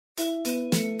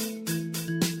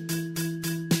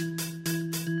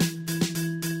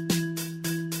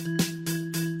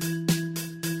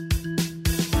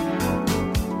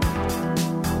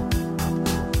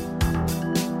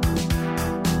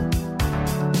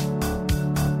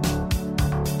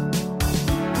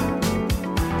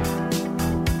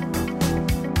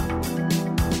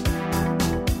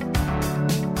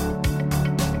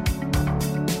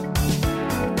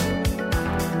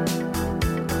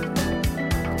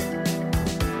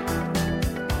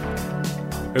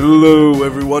Hello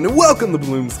everyone and welcome to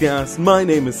Bloomscast. My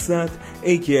name is Seth,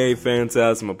 aka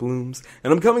Phantasma Blooms,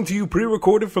 and I'm coming to you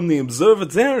pre-recorded from the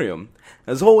Observatarium.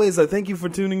 As always, I thank you for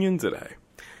tuning in today.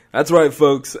 That's right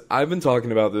folks, I've been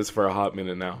talking about this for a hot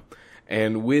minute now.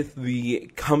 And with the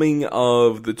coming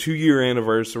of the 2-year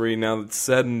anniversary, now that's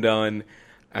said and done,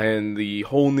 and the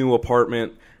whole new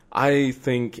apartment, I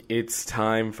think it's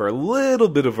time for a little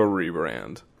bit of a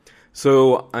rebrand.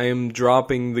 So I am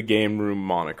dropping the game room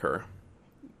moniker.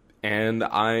 And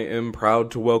I am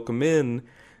proud to welcome in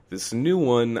this new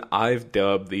one I've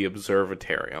dubbed the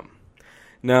Observatarium.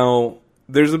 Now,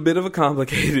 there's a bit of a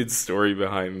complicated story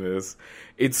behind this.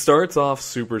 It starts off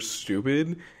super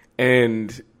stupid,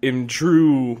 and in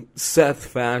true Seth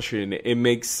fashion, it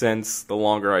makes sense the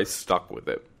longer I stuck with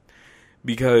it.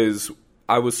 Because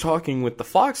I was talking with the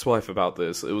Foxwife about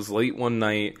this. It was late one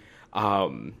night.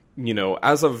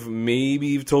 As I've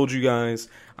maybe told you guys,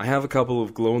 I have a couple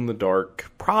of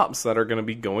glow-in-the-dark props that are going to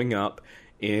be going up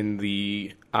in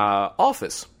the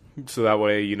office. So that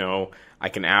way, I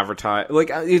can advertise.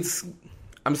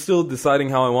 I'm still deciding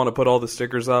how I want to put all the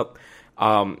stickers up.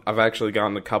 I've actually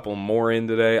gotten a couple more in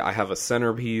today. I have a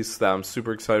centerpiece that I'm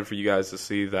super excited for you guys to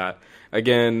see that.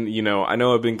 Again, I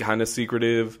know I've been kind of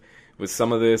secretive with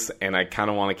some of this, and I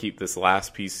kind of want to keep this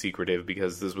last piece secretive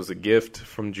because this was a gift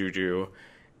from Juju,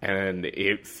 and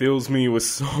it fills me with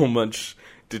so much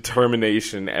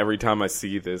determination every time I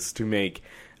see this to make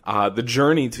the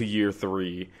journey to year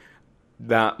 3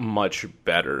 that much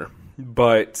better.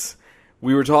 But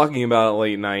we were talking about it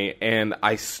late night, and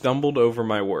I stumbled over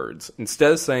my words.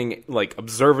 Instead of saying,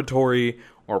 observatory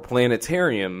or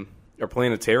planetarium,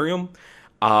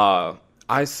 I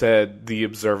said the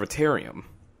Observatarium.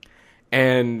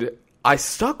 And I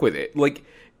stuck with it.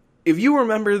 If you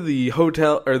remember the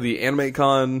hotel, or the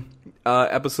AnimeCon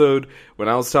episode, when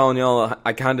I was telling y'all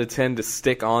I kind of tend to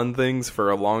stick on things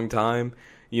for a long time,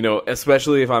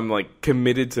 especially if I'm,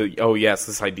 committed to, oh yes,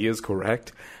 this idea is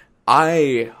correct.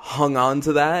 I hung on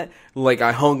to that,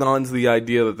 I hung on to the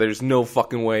idea that there's no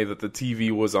fucking way that the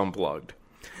TV was unplugged.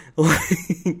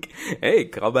 Hey,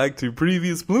 call back to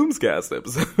previous Bloomscast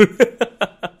episode.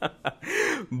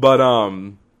 But,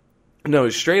 no,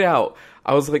 straight out,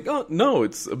 I was like, oh, no,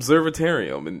 it's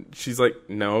Observatarium. And she's like,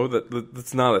 no,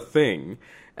 that's not a thing.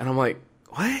 And I'm like,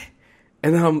 what?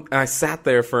 And then I sat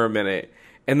there for a minute,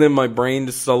 and then my brain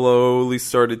just slowly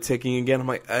started ticking again. I'm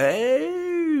like,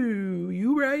 oh,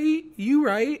 you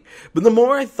right. But the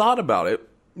more I thought about it,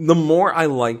 the more I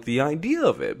liked the idea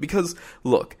of it. Because,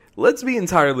 look, let's be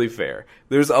entirely fair.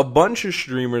 There's a bunch of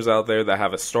streamers out there that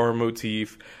have a star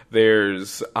motif.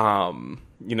 There's,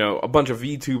 a bunch of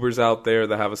VTubers out there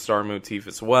that have a star motif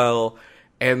as well.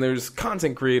 And there's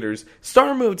content creators.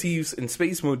 Star motifs and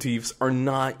space motifs are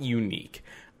not unique.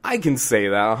 I can say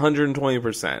that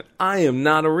 120%. I am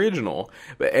not original.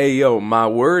 But hey, yo, my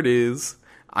word is,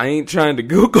 I ain't trying to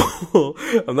Google.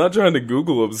 I'm not trying to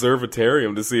Google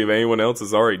Observatarium to see if anyone else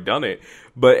has already done it.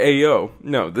 But hey, yo,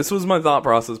 no, this was my thought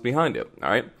process behind it,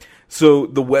 alright? So,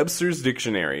 the Webster's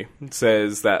Dictionary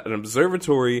says that an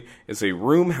observatory is a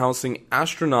room housing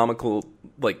astronomical,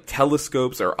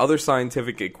 telescopes or other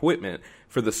scientific equipment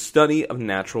for the study of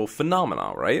natural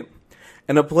phenomena, right?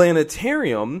 And a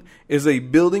planetarium is a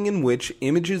building in which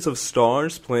images of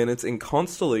stars, planets, and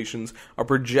constellations are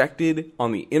projected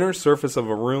on the inner surface of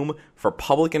a room for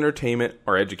public entertainment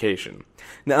or education.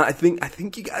 Now, I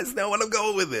think you guys know what I'm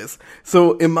going with this.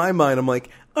 So, in my mind, I'm like,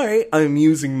 alright, I'm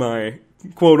using my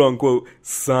quote-unquote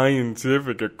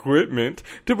scientific equipment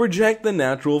to project the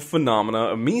natural phenomena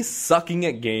of me sucking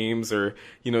at games or,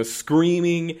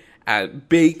 screaming at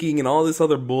baking and all this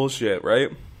other bullshit,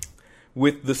 right?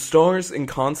 With the stars and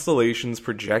constellations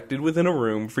projected within a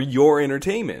room for your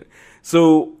entertainment.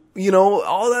 So,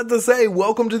 all that to say,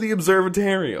 welcome to the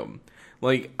Observatarium.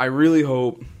 I really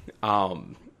hope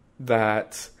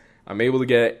that I'm able to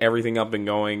get everything up and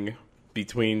going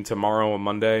between tomorrow and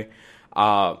Monday.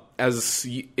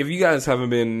 If you guys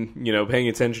haven't been, paying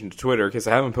attention to Twitter, because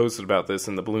I haven't posted about this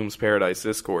in the Bloom's Paradise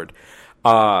Discord,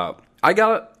 I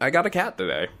got a cat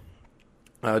today.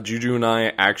 Juju and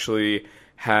I actually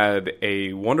had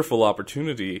a wonderful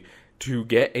opportunity to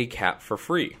get a cat for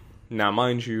free. Now,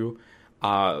 mind you,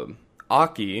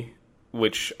 Aki,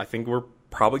 which I think we're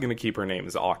probably going to keep her name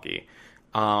as Aki.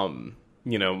 My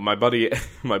buddy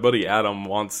Adam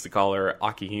wants to call her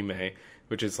Akihime,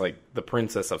 which is the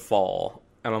Princess of Fall.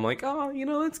 And I'm like, oh,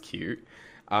 that's cute.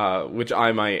 Which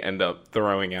I might end up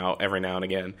throwing out every now and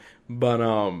again.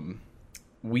 But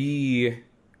we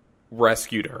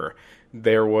rescued her.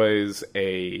 There was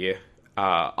a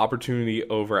opportunity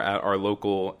over at our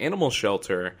local animal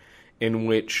shelter in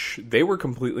which they were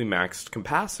completely maxed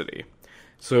capacity.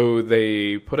 So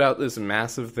they put out this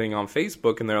massive thing on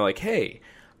Facebook, and they're like, hey,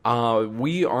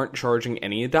 we aren't charging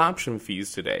any adoption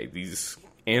fees today. These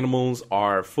animals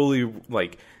are fully,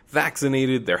 like,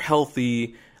 vaccinated, they're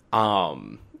healthy,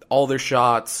 all their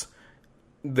shots,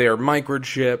 they're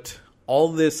microchipped,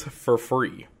 all this for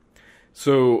free.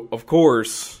 So, of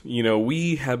course,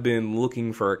 we have been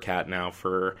looking for a cat now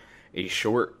for a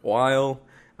short while.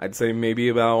 I'd say maybe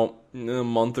about a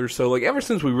month or so. Like, ever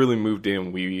since we really moved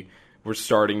in, we were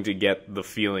starting to get the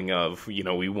feeling of,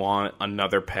 we want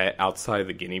another pet outside of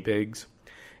the guinea pigs.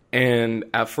 And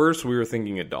at first, we were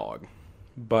thinking a dog.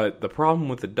 But the problem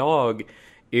with the dog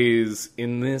is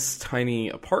in this tiny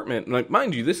apartment, like,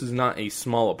 mind you, this is not a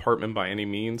small apartment by any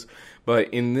means,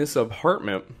 but in this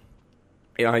apartment,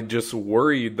 I just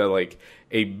worried that, like,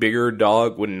 a bigger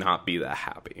dog would not be that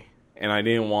happy. And I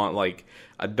didn't want, like,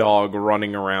 a dog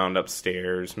running around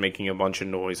upstairs making a bunch of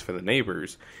noise for the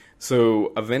neighbors.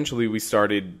 So eventually we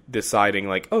started deciding,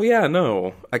 like, oh yeah,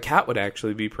 no, a cat would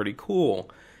actually be pretty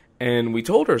cool. And we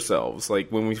told ourselves,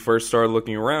 like, when we first started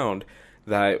looking around,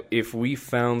 that if we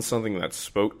found something that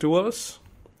spoke to us,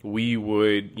 we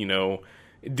would,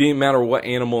 it didn't matter what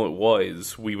animal it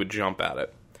was, we would jump at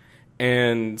it.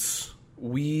 And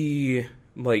we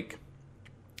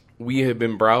had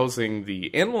been browsing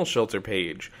the animal shelter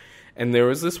page, and there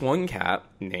was this one cat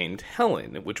named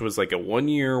Helen, which was like a 1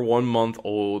 year, 1 month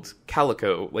old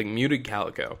calico, like muted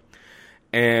calico.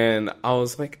 And I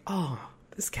was like, oh,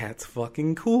 this cat's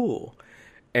fucking cool.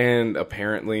 And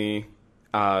apparently,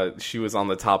 she was on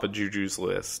the top of Juju's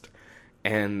list.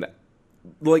 And,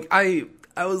 like, I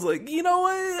was like, you know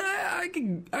what, I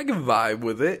can vibe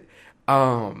with it.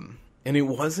 And it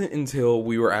wasn't until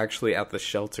we were actually at the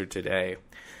shelter today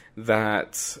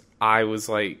that I was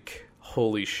like,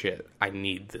 holy shit, I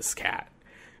need this cat.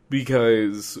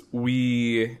 Because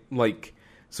we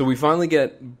finally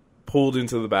get pulled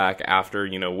into the back after,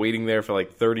 waiting there for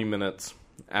like 30 minutes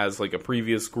as like a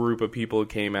previous group of people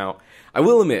came out. I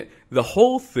will admit, the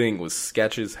whole thing was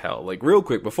sketch as hell. Like, real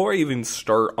quick, before I even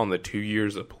start on the 2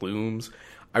 years of plumes,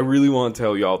 I really want to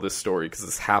tell y'all this story because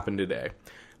this happened today.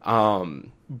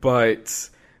 But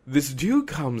this dude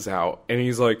comes out and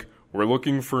he's like, we're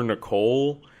looking for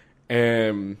Nicole.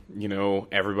 And,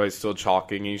 everybody's still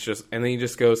talking. And then he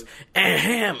just goes,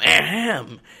 ahem,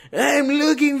 I'm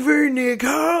looking for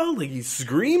Nicole. Like, he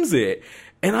screams it.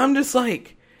 And I'm just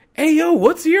like, hey, yo,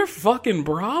 what's your fucking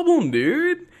problem,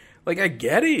 dude? Like, I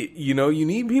get it. You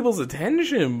need people's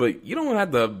attention, but you don't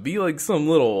have to be like some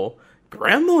little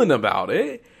gremlin about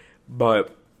it.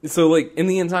 But so, like, in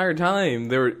the entire time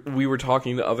we were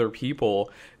talking to other people,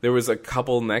 there was a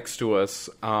couple next to us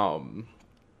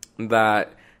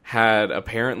that had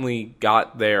apparently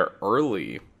got there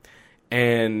early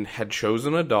and had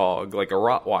chosen a dog, like a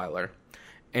Rottweiler,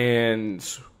 and,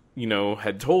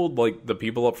 had told, like, the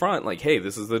people up front, like, hey,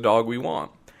 this is the dog we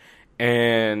want.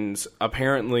 And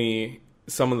apparently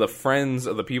some of the friends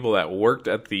of the people that worked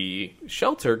at the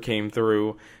shelter came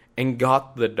through and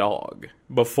got the dog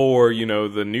before,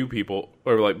 the new people,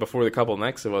 or like before the couple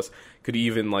next to us could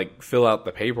even like fill out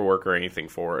the paperwork or anything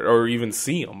for it, or even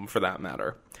see them for that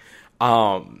matter.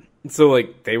 So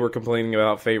like they were complaining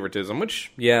about favoritism,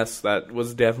 which yes, that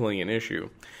was definitely an issue.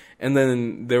 And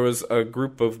then there was a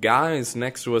group of guys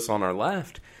next to us on our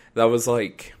left that was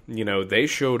like, they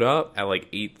showed up at like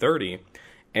 8:30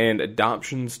 and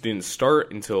adoptions didn't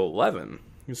start until 11.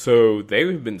 So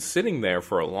they've been sitting there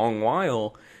for a long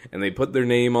while, and they put their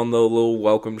name on the little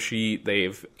welcome sheet.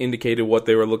 They've indicated what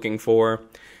they were looking for,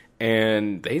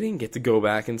 and they didn't get to go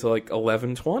back until like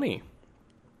 11:20.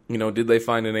 Did they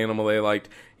find an animal they liked?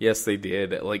 Yes, they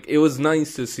did. Like, it was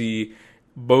nice to see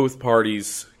both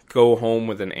parties go home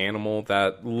with an animal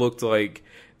that looked like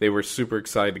they were super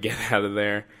excited to get out of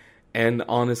there. And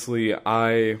honestly,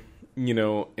 I,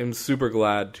 am super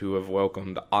glad to have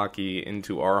welcomed Aki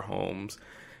into our homes,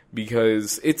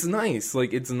 because it's nice.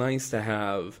 Like, it's nice to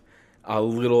have a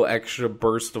little extra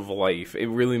burst of life. It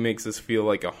really makes us feel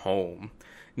like a home.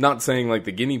 Not saying, like,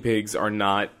 the guinea pigs are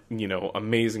not,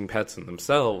 amazing pets in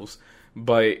themselves,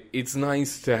 but it's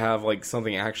nice to have, like,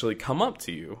 something actually come up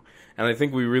to you. And I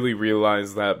think we really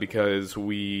realized that because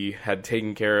we had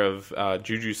taken care of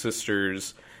Juju's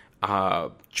sister's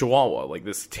Chihuahua, like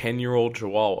this 10-year-old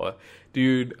Chihuahua.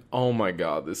 Dude, oh my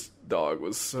god, this dog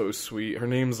was so sweet. Her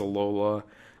name's Lola.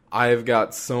 I've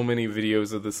got so many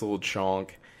videos of this little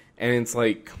chonk, and it's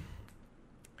like,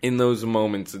 in those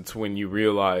moments, it's when you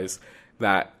realize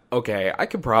that, okay, I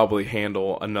could probably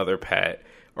handle another pet,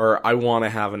 or I want to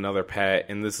have another pet,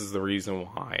 and this is the reason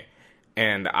why.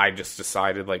 And I just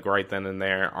decided, like, right then and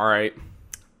there, all right,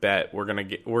 bet we're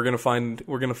gonna find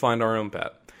our own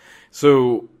pet.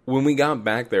 So when we got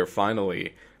back there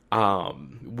finally,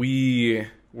 we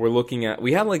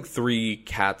had like 3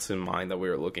 cats in mind that we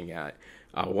were looking at.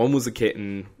 One was a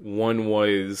kitten, one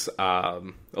was a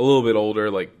little bit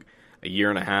older, like a year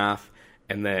and a half,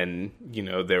 and then,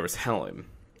 there was Helen.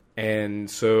 And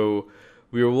so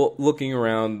we were looking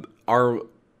around. Our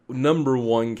number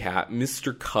 1 cat,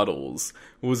 Mr. Cuddles,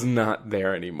 was not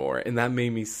there anymore, and that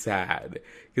made me sad,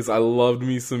 because I loved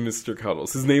me some Mr.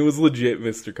 Cuddles. His name was legit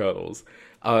Mr. Cuddles.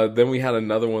 Then we had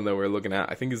another one that we were looking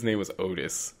at. I think his name was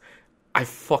Otis. I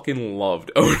fucking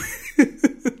loved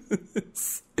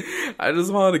Otis. I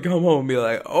just wanted to come home and be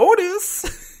like,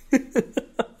 Otis!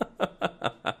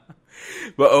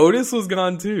 But Otis was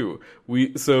gone too.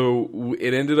 So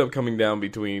it ended up coming down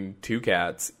between 2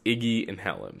 cats, Iggy and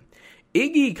Helen.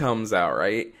 Iggy comes out,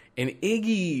 right? And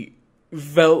Iggy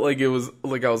felt like it was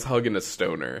like I was hugging a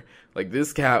stoner. Like,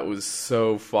 this cat was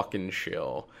so fucking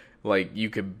chill. Like, you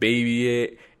could baby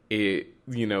it. It,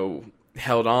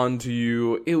 held on to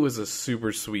you. It was a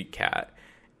super sweet cat.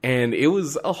 And it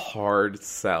was a hard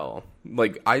sell.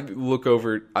 Like, I looked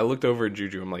over at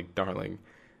Juju. I'm like, darling,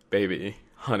 baby,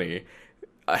 honey,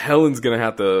 Helen's gonna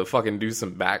have to fucking do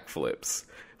some backflips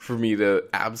for me to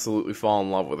absolutely fall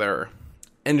in love with her.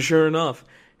 And sure enough,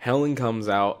 Helen comes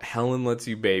out. Helen lets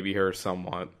you baby her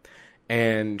somewhat.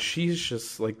 And she's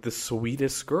just like the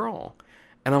sweetest girl.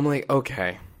 And I'm like,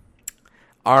 okay.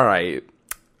 Alright.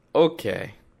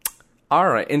 Okay.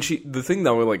 Alright. And the thing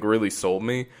that like really sold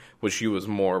me was she was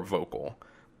more vocal.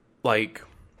 Like,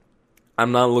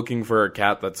 I'm not looking for a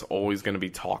cat that's always going to be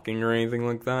talking or anything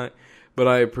like that. But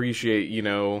I appreciate,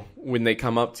 when they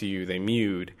come up to you, they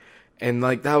mewed. And,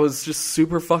 like, that was just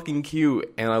super fucking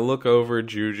cute. And I look over at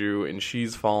Juju, and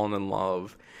she's fallen in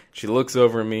love. She looks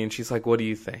over at me, and she's like, what do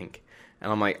you think? And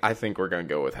I'm like, I think we're going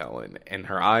to go with Helen. And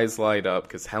her eyes light up,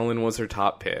 because Helen was her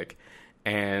top pick.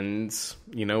 And,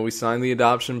 we signed the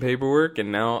adoption paperwork,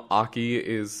 and now Aki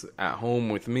is at home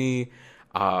with me.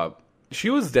 It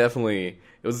was definitely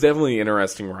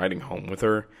interesting riding home with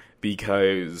her,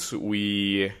 because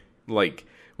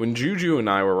when Juju and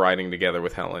I were riding together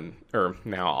with Helen, or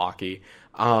now Aki,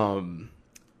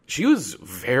 she was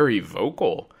very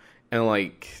vocal. And,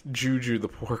 like, Juju, the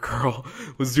poor girl,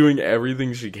 was doing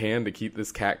everything she can to keep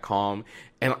this cat calm.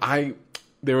 And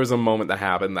there was a moment that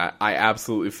happened that I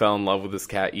absolutely fell in love with this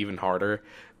cat even harder.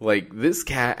 Like, this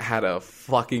cat had a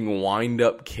fucking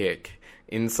wind-up kick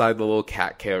inside the little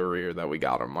cat carrier that we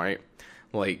got him, right?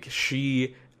 Like,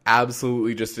 she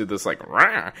absolutely just did this, like,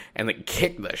 rah, and then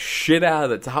kicked the shit out of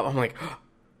the top. I'm like,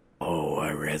 oh,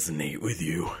 I resonate with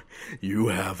you. You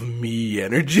have me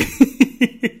energy.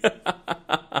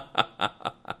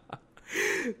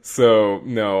 So,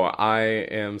 no, I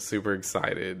am super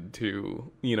excited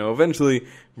to, eventually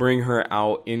bring her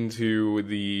out into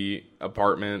the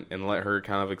apartment and let her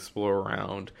kind of explore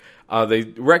around. They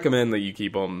recommend that you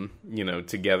keep them,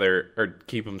 together, or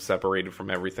keep them separated from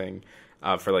everything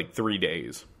for, like, 3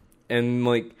 days. And,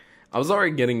 like, I was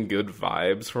already getting good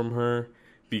vibes from her,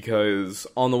 because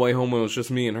on the way home when it was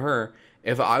just me and her,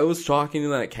 if I was talking to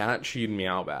that cat, she'd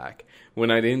meow back. When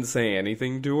I didn't say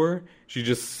anything to her, she'd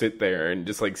just sit there and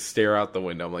just, like, stare out the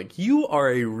window. I'm like, you are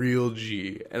a real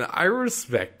G, and I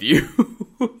respect you.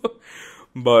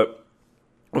 But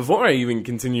before I even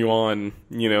continue on,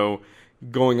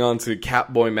 going on to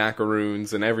Catboy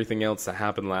macaroons and everything else that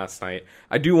happened last night,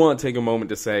 I do want to take a moment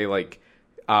to say, like,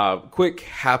 quick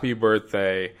happy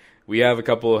birthday. We have a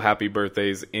couple of happy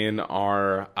birthdays in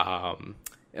our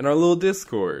little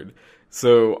Discord.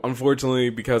 So, unfortunately,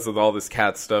 because of all this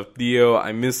cat stuff, Dio,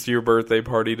 I missed your birthday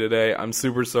party today. I'm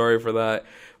super sorry for that,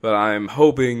 but I'm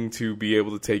hoping to be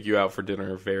able to take you out for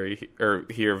dinner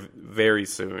here very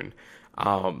soon.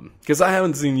 Because I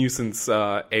haven't seen you since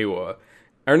AWA.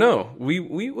 Or no,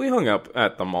 we hung up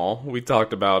at the mall. We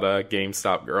talked about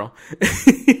GameStop Girl.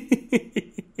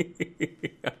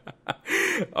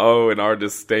 Oh, and our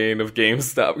disdain of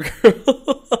GameStop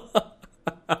Girl.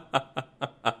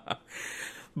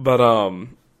 But,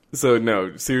 so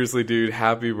no, seriously, dude,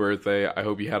 happy birthday. I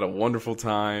hope you had a wonderful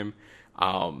time.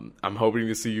 I'm hoping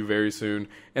to see you very soon.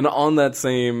 And on that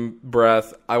same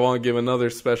breath, I want to give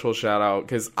another special shout out,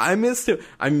 because I missed it.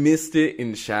 I missed it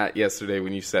in chat yesterday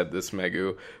when you said this,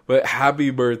 Megu. But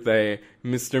happy birthday,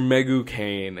 Mr. Megu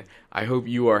Kane. I hope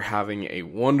you are having a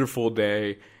wonderful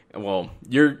day. Well,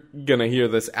 you're gonna hear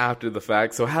this after the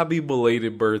fact, so happy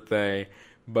belated birthday.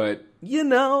 But,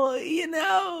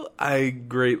 I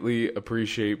greatly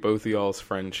appreciate both of y'all's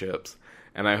friendships.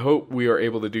 And I hope we are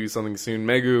able to do something soon.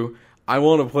 Megu, I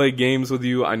want to play games with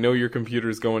you. I know your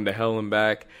computer's going to hell and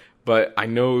back, but I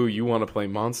know you want to play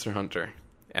Monster Hunter.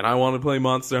 And I want to play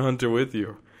Monster Hunter with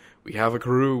you. We have a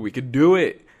crew. We could do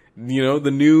it. You know,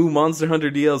 the new Monster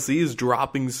Hunter DLC is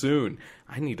dropping soon.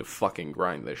 I need to fucking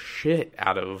grind the shit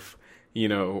out of, you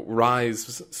know,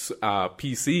 Rise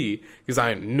PC, because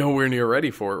I am nowhere near ready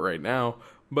for it right now.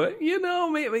 But, you know,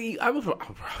 maybe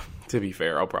to be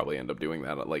fair, I'll probably end up doing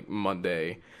that at like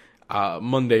Monday,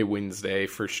 Wednesday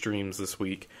for streams this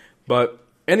week. But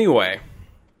anyway,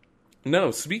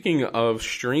 no, speaking of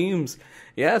streams,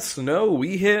 yes, no,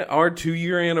 we hit our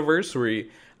 2-year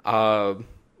anniversary.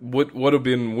 What would have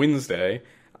been Wednesday,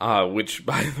 which,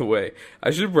 by the way, I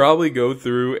should probably go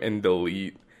through and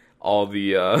delete all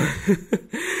the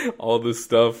all the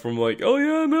stuff from like, oh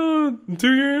yeah, no,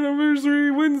 2-year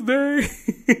anniversary Wednesday,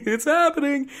 it's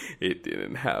happening. It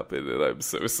didn't happen, and I'm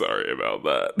so sorry about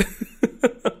that.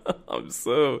 I'm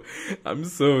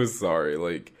so sorry.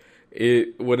 Like,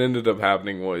 what ended up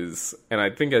happening was, and I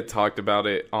think I talked about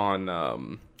it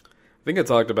on,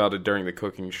 during the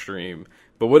cooking stream.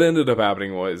 But what ended up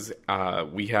happening was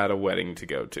we had a wedding to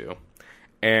go to,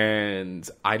 and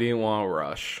I didn't want to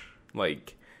rush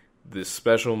like this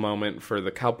special moment for the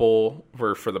couple,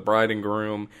 for the bride and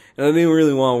groom, and I didn't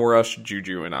really want to rush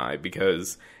Juju and I,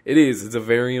 because it's a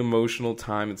very emotional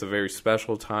time. It's a very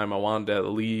special time. I wanted to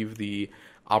leave the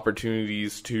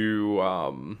opportunities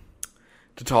to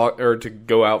talk or to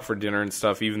go out for dinner and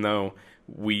stuff, even though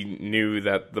we knew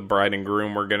that the bride and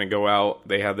groom were going to go out.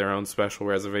 They had their own special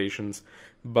reservations.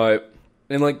 But,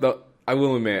 and like I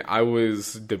will admit, I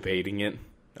was debating it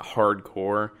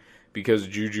hardcore, because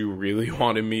Juju really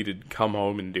wanted me to come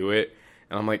home and do it.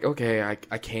 And I'm like, okay, I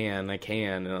can.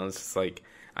 And I was just like,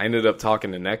 I ended up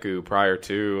talking to Neku prior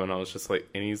to, and I was just like,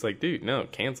 and he's like, dude, no,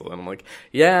 cancel. And I'm like,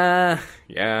 yeah,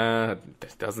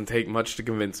 it doesn't take much to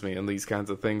convince me on these kinds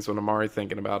of things when I'm already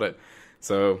thinking about it.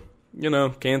 So, you know,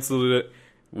 canceled it.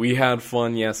 We had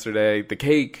fun yesterday. The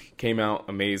cake came out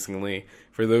amazingly.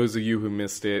 For those of you who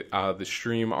missed it, the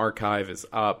stream archive is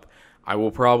up. I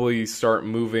will probably start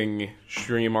moving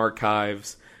stream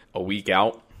archives a week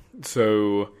out.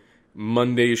 So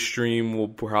Monday's stream will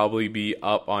probably be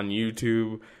up on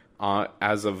YouTube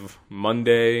as of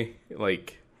Monday,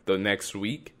 like the next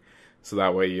week. So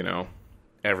that way, you know,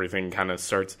 everything kind of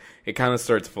starts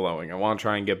flowing. I want to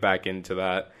try and get back into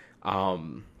that. I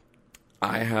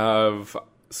have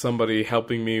somebody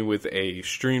helping me with a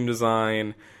stream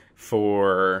design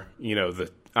for, you know,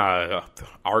 the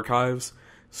archives.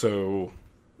 So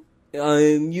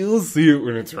you'll see it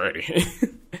when it's ready.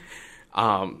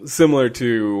 Similar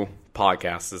to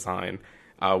podcast design,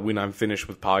 when I'm finished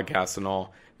with podcasts and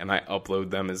all, and I upload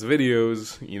them as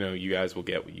videos, you know, you guys will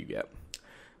get what you get.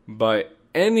 But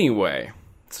anyway,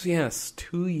 so yes,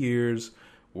 2 years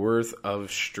worth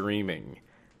of streaming.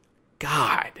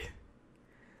 God,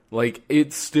 like,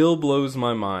 it still blows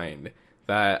my mind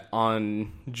that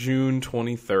on June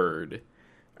 23rd,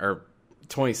 or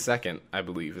 22nd, I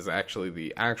believe, is actually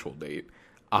the actual date,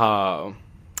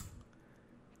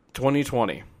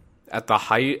 2020, at the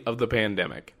height of the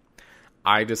pandemic,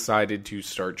 I decided to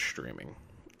start streaming.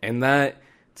 And that,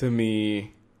 to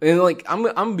me, and like,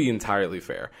 I'm being entirely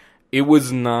fair, it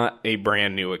was not a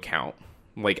brand new account.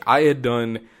 Like, I had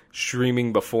done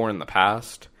streaming before in the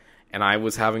past, and I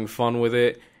was having fun with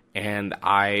it, and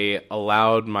I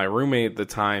allowed my roommate at the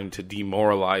time to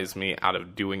demoralize me out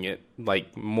of doing it,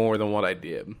 like, more than what I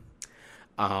did.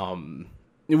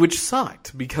 Which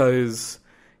sucked, because,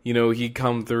 you know, he'd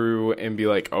come through and be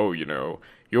like, oh, you know,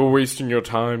 you're wasting your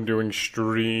time doing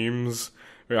streams.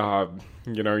 You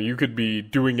know, you could be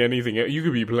doing anything. You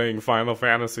could be playing Final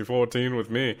Fantasy 14 with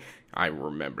me. I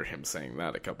remember him saying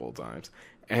that a couple of times.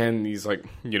 And he's like,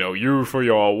 you know, you for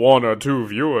your 1 or 2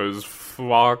 viewers,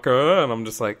 fucker. And I'm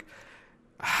just like,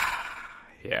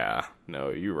 yeah,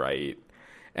 no, you're right.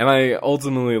 And I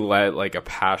ultimately let, like, a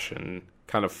passion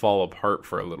kind of fall apart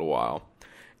for a little while.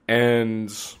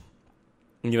 And,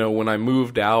 you know, when I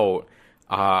moved out,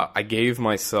 I gave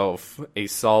myself a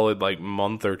solid, like,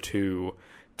 month or two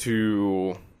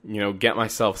to, you know, get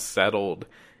myself settled.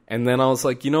 And then I was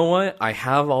like, you know what? I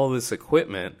have all this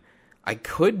equipment. I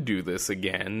could do this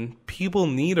again. People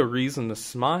need a reason to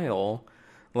smile.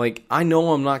 Like, I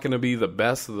know I'm not going to be the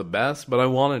best of the best, but I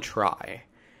want to try.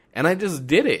 And I just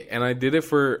did it. And I did it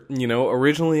for, you know,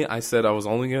 originally I said I was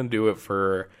only going to do it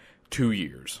for 2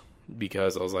 years.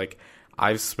 Because I was like,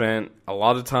 I've spent a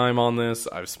lot of time on this.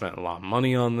 I've spent a lot of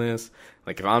money on this.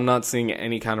 Like, if I'm not seeing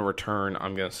any kind of return,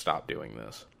 I'm going to stop doing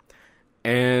this.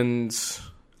 And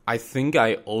I think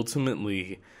I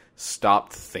ultimately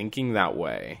stopped thinking that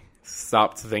way.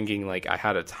 Stopped thinking like I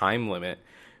had a time limit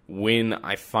when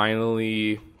I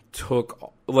finally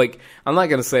took, like, I'm not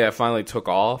going to say I finally took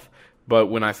off, But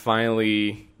when I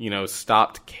finally,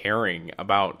 stopped caring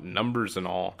about numbers and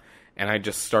all, and I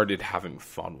just started having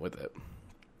fun with it,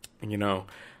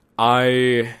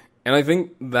 I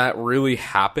think that really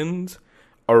happened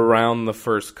around the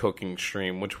first cooking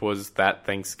stream, which was that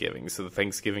Thanksgiving. So the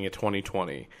Thanksgiving of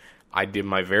 2020, I did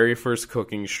my very first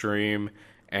cooking stream,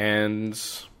 and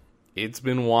it's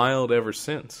been wild ever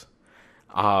since.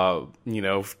 To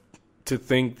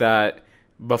think that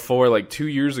before, like 2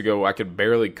 years ago, I could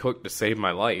barely cook to save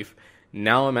my life.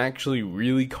 Now I'm actually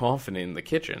really confident in the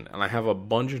kitchen, and I have a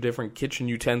bunch of different kitchen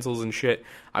utensils and shit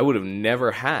I would have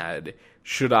never had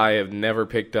should I have never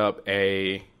picked up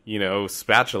a,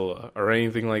 spatula or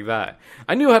anything like that.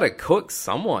 I knew how to cook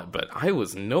somewhat, but I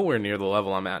was nowhere near the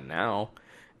level I'm at now.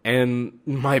 And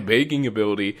my baking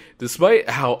ability, despite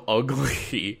how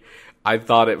ugly I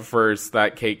thought at first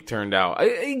that cake turned out,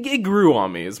 it grew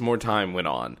on me as more time went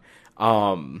on.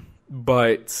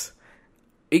 But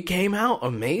it came out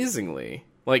amazingly.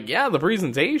 Like, yeah, the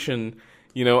presentation,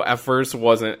 at first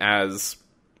wasn't as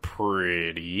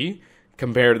pretty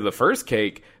compared to the first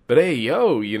cake, but hey,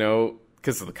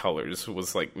 because of the colors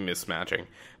was like mismatching.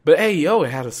 But hey, it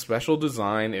had a special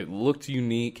design. It looked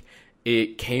unique.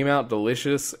 It came out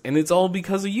delicious, and it's all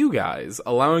because of you guys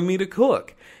allowing me to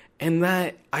cook. And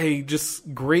that I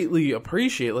just greatly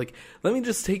appreciate. Like, let me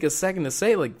just take a second to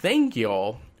say, like, thank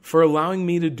y'all for allowing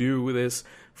me to do this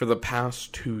for the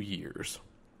past 2 years.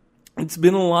 It's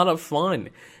been a lot of fun.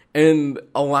 And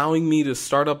allowing me to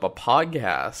start up a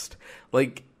podcast,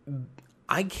 like,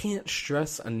 I can't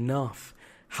stress enough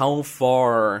how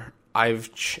far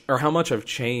how much I've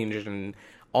changed and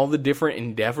all the different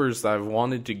endeavors that I've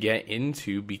wanted to get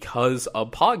into because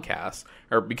of podcasts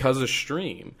or because of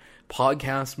stream.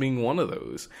 Podcasts being one of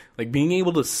those. Like, being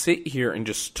able to sit here and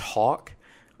just talk,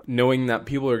 knowing that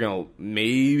people are going to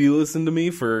maybe listen to me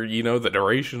for, the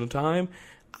duration of time,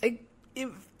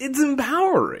 it's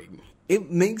empowering.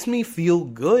 It makes me feel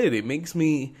good. It makes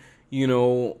me,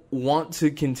 want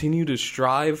to continue to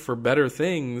strive for better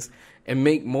things and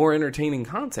make more entertaining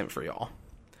content for y'all.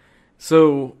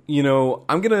 So,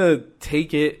 I'm going to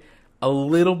take it a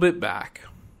little bit back.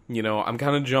 I'm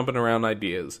kind of jumping around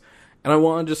ideas. And I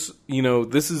want to just,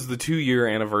 this is the 2-year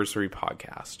anniversary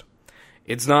podcast.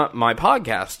 It's not my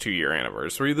podcast 2-year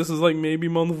anniversary. This is like maybe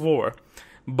month 4.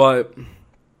 But,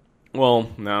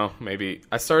 well, no, maybe.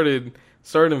 I started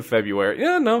in February.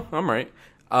 Yeah, no, I'm right.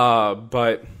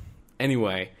 But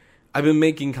anyway, I've been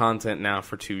making content now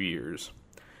for 2 years.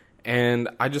 And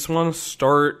I just want to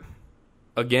start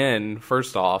again,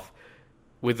 first off,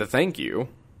 with a thank you.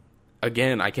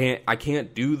 Again, I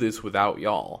can't do this without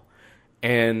y'all.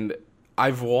 And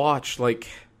I've watched, like,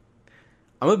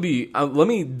 let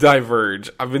me diverge.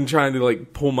 I've been trying to,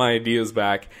 like, pull my ideas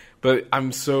back, but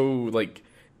I'm so, like,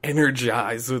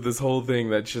 energized with this whole thing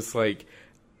that's just, like,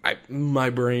 my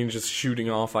brain's just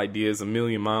shooting off ideas a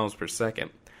million miles per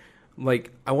second.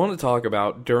 Like, I want to talk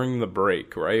about during the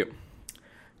break, right?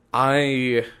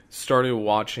 I started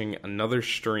watching another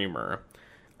streamer,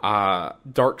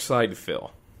 Dark Side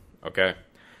Phil, okay?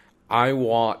 I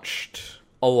watched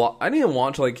a lot. I didn't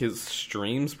watch, like, his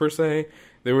streams, per se.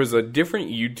 There was a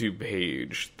different YouTube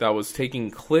page that was taking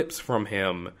clips from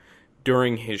him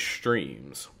during his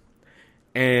streams.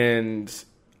 And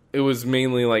it was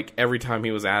mainly, like, every time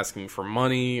he was asking for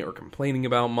money or complaining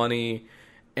about money.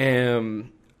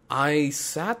 And I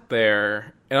sat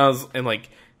there, and like,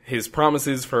 his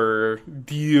promises for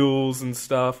deals and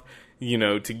stuff,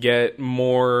 to get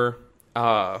more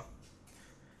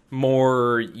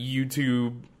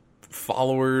YouTube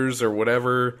followers or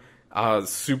whatever,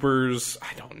 supers,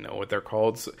 I don't know what they're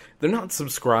called. They're not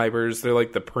subscribers, they're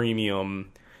like the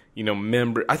premium,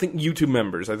 member. I think YouTube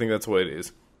members, I think that's what it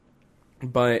is.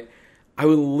 But I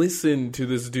would listen to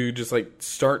this dude just, like,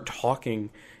 start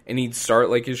talking, and he'd start,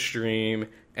 like, his stream,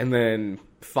 and then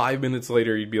 5 minutes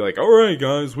later, he'd be like, all right,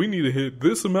 guys, we need to hit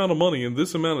this amount of money in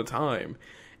this amount of time.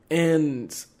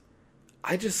 And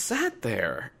I just sat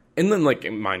there. And then, like,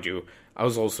 mind you, I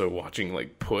was also watching,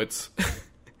 like, puts.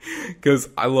 Because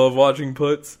I love watching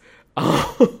puts.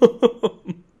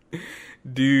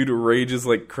 Dude rages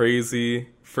like crazy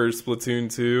for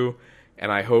Splatoon 2.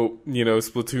 And I hope,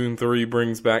 Splatoon 3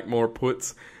 brings back more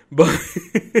puts. But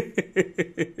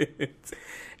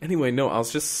anyway, no, I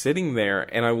was just sitting there,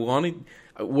 and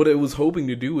what I was hoping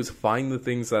to do was find the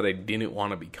things that I didn't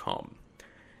want to become.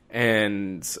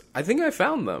 And I think I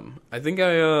found them. I think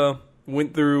I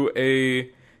went through a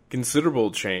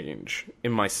considerable change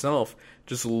in myself,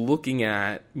 just looking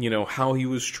at, how he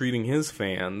was treating his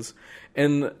fans.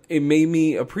 And it made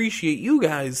me appreciate you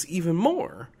guys even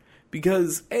more.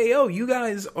 because, ayo, you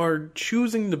guys are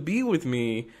choosing to be with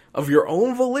me of your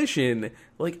own volition.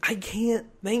 Like, I can't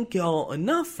thank y'all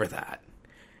enough for that.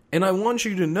 And I want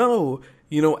you to know,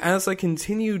 as I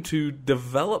continue to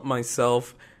develop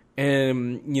myself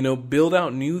and, build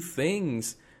out new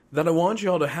things, that I want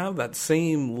y'all to have that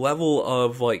same level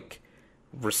of, like,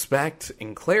 respect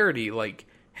and clarity. Like,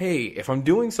 hey, if I'm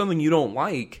doing something you don't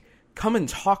like, come and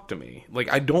talk to me.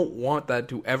 Like, I don't want that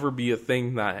to ever be a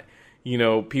thing that,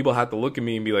 people have to look at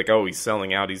me and be like, oh, he's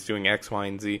selling out, he's doing X, Y,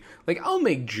 and Z. Like, I'll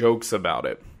make jokes about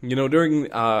it.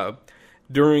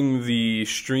 During the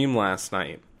stream last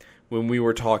night, when we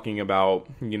were talking about,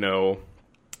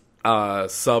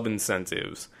 sub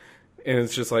incentives, and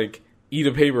it's just like, eat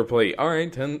a paper plate. All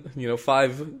right, 10,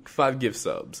 five gift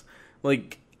subs.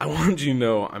 Like, I want you to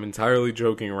know I'm entirely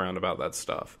joking around about that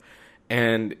stuff.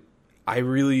 And I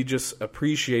really just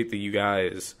appreciate that you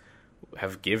guys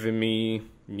have given me,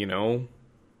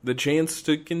 the chance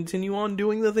to continue on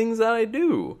doing the things that I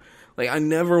do. Like, I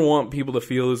never want people to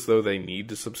feel as though they need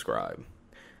to subscribe.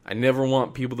 I never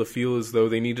want people to feel as though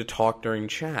they need to talk during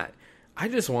chat. I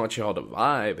just want y'all to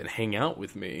vibe and hang out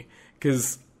with me,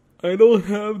 because I don't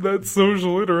have that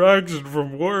social interaction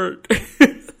from work.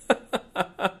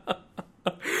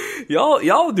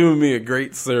 Y'all doing me a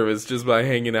great service just by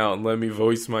hanging out and letting me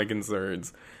voice my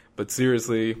concerns. But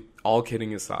seriously, all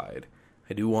kidding aside,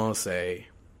 I do want to say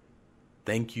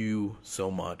thank you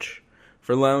so much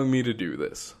for allowing me to do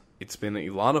this. It's been a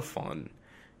lot of fun,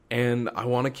 and I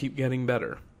want to keep getting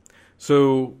better.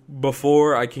 So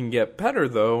before I can get better,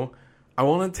 though, I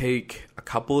want to take a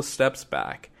couple of steps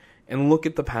back and look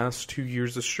at the past 2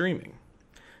 years of streaming.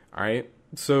 Alright?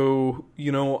 So,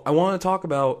 I want to talk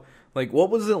about, like, what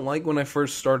was it like when I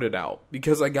first started out?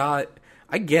 Because I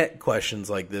get questions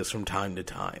like this from time to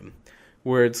time,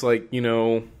 where it's like,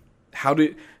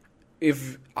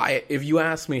 if you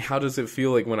ask me how does it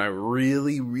feel like when I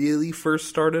really, really first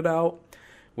started out,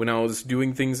 when I was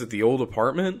doing things at the old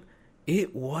apartment,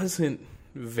 it wasn't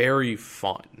very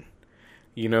fun.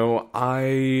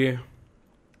 I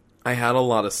had a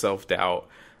lot of self-doubt.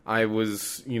 I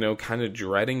was, kind of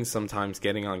dreading sometimes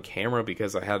getting on camera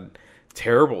because I had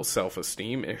terrible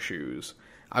self-esteem issues.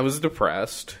 I was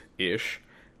depressed-ish.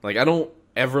 Like, I don't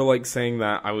ever like saying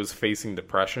that I was facing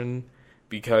depression,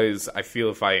 because I feel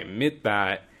if I admit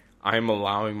that, I'm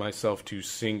allowing myself to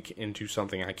sink into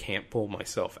something I can't pull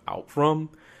myself out from.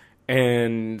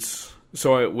 And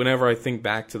so whenever I think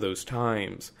back to those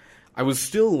times, I was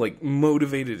still, like,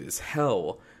 motivated as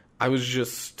hell. I was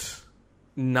just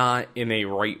not in a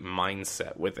right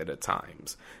mindset with it at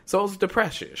times. So I was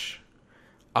depressish.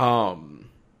 And,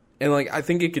 like, I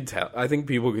think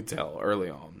people could tell early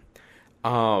on.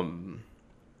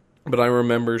 But I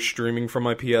remember streaming from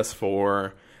my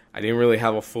PS4. I didn't really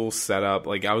have a full setup.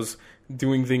 Like, I was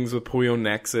doing things with Puyo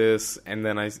Nexus, and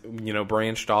then I,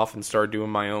 branched off and started doing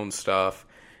my own stuff.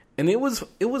 And it was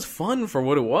fun for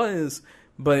what it was,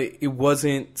 but it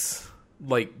wasn't,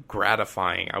 like,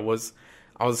 gratifying. I was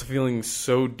feeling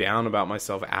so down about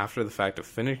myself after the fact of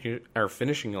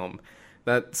finishing them,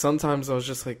 that sometimes I was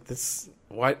just like,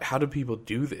 how do people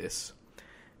do this?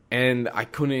 And I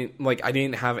couldn't, like, I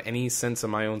didn't have any sense of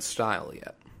my own style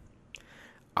yet.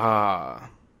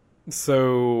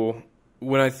 So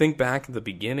when I think back at the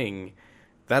beginning,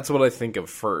 that's what I think of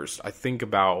first. I think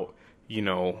about,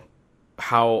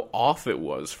 how off it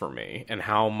was for me and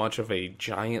how much of a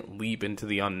giant leap into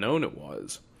the unknown it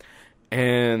was.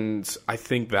 And I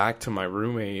think back to my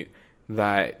roommate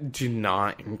that did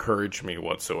not encourage me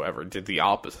whatsoever, did the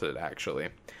opposite, actually,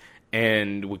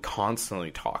 and would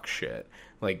constantly talk shit.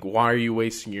 Like, why are you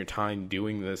wasting your time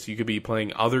doing this? You could be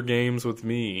playing other games with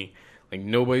me. Like,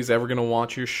 nobody's ever going to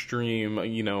watch your stream.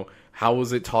 How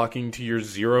was it talking to your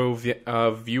 0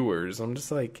 viewers? I'm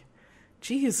just like,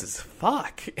 Jesus,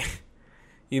 fuck.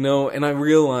 And I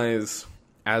realize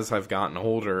as I've gotten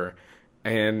older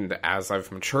and as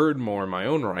I've matured more in my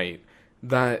own right,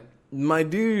 that my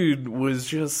dude was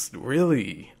just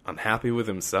really unhappy with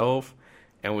himself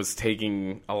and was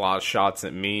taking a lot of shots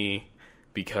at me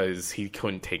because he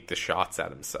couldn't take the shots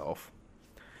at himself.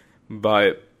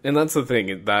 And that's the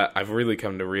thing that I've really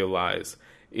come to realize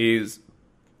is,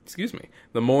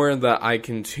 the more that I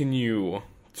continue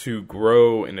to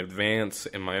grow and advance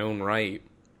in my own right,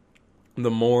 the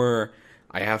more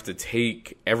I have to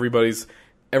take everybody's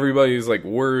like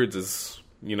words as,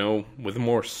 with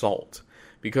more salt.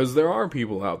 Because there are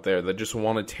people out there that just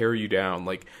want to tear you down.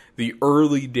 Like, the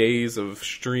early days of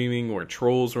streaming where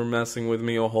trolls were messing with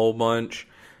me a whole bunch,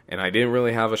 and I didn't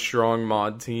really have a strong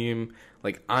mod team.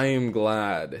 Like, I am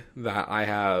glad that I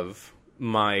have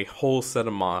my whole set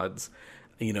of mods.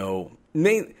 I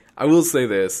will say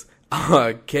this.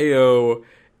 KO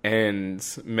and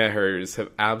Mehers have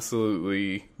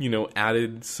absolutely,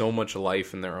 added so much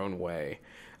life in their own way.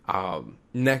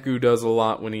 Neku does a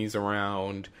lot when he's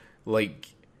around. Like,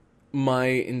 my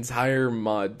entire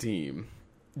mod team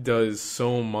does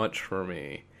so much for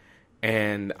me.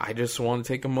 And I just want to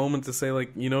take a moment to say,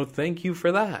 like, thank you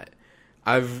for that.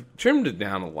 I've trimmed it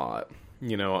down a lot.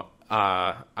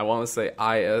 I want to say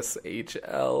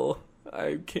ISHL.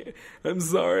 I'm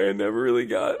sorry, I never really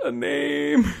got a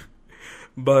name.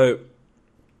 But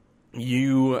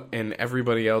you and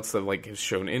everybody else that, like, has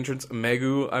shown interest,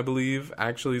 Megu, I believe,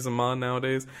 actually is a mod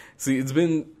nowadays. See,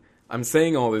 I'm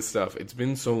saying all this stuff, it's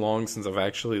been so long since I've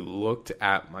actually looked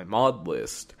at my mod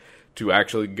list to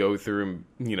actually go through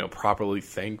and, properly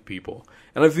thank people.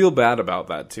 And I feel bad about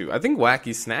that, too. I think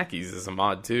Wacky Snackies is a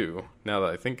mod, too, now that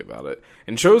I think about it.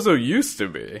 And Chozo used to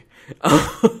be.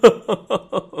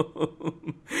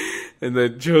 And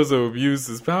then Chozo abused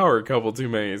his power a couple too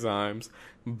many times.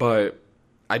 But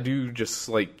I do just,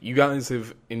 like, you guys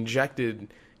have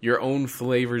injected your own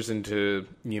flavors into,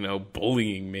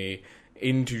 bullying me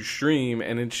into stream.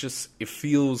 And it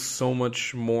feels so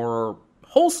much more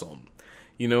wholesome.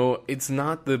 It's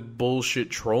not the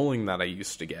bullshit trolling that I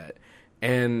used to get.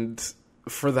 And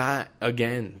for that,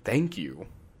 again, thank you.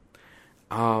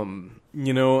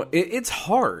 It's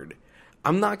hard.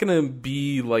 I'm not going to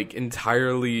be, like,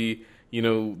 entirely,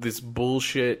 this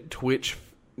bullshit Twitch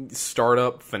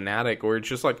startup fanatic where it's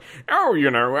just like, oh,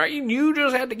 you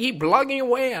just have to keep plugging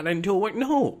away at it until what?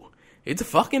 No, it's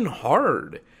fucking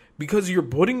hard because you're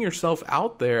putting yourself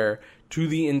out there to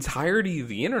the entirety of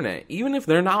the internet, even if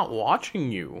they're not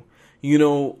watching you.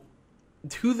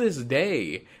 To this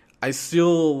day, I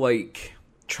still, like,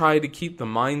 try to keep the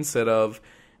mindset of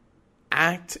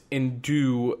act and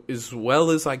do as well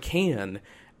as I can,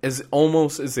 as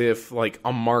almost as if, like,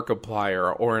 a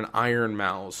Markiplier or an Iron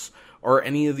Mouse or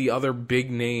any of the other big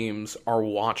names are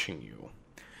watching you.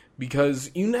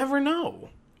 Because you never know.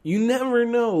 You never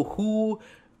know who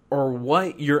or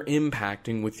what you're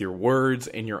impacting with your words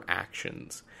and your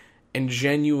actions. And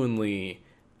genuinely,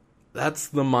 that's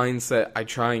the mindset I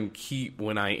try and keep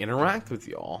when I interact with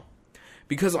y'all.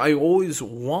 Because I always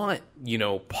want,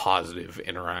 positive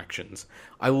interactions.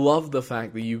 I love the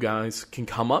fact that you guys can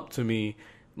come up to me,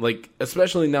 like,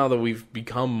 especially now that we've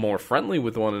become more friendly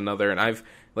with one another. And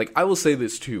I will say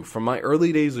this too, from my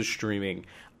early days of streaming,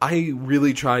 I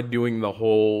really tried doing the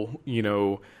whole,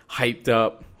 hyped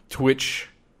up Twitch,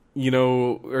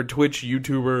 or Twitch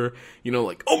YouTuber,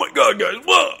 like, oh my god, guys,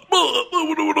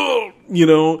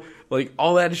 like,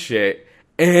 all that shit.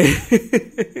 And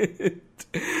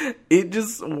it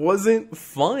just wasn't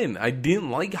fun. I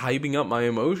didn't like hyping up my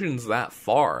emotions that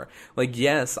far. Like,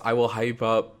 yes, I will hype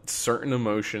up certain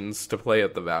emotions to play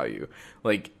at the value.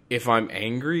 Like, if I'm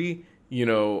angry,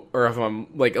 or if I'm,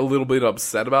 like, a little bit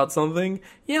upset about something,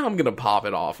 yeah, I'm gonna pop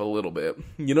it off a little bit.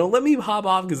 Let me pop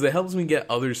off because it helps me get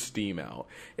other steam out.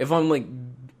 If I'm, like,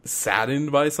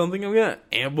 saddened by something, I'm gonna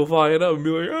amplify it up and be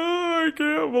like, oh, I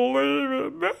can't believe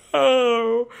it,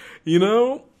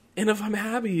 no. And if I'm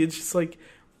happy, it's just like,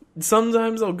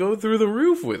 sometimes I'll go through the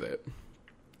roof with it.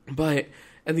 But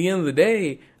at the end of the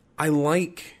day, I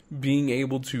like being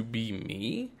able to be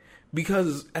me,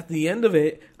 because at the end of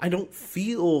it, I don't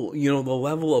feel, the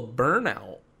level of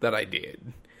burnout that I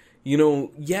did.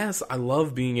 Yes, I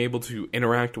love being able to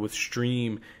interact with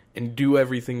stream and do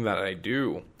everything that I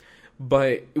do.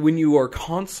 But when you are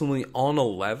constantly on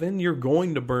 11, you're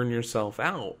going to burn yourself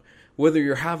out, whether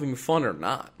you're having fun or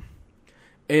not.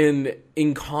 And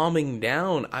in calming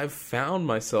down, I've found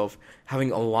myself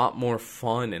having a lot more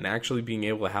fun and actually being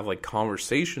able to have, like,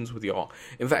 conversations with y'all.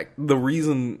 In fact,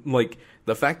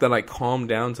 the fact that I calmed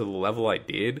down to the level I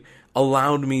did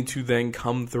allowed me to then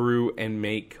come through and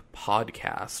make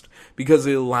podcast, because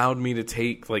it allowed me to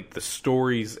take, like, the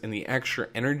stories and the extra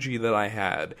energy that I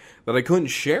had that I couldn't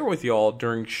share with y'all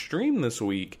during stream this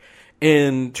week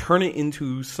and turn it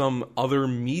into some other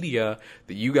media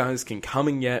that you guys can come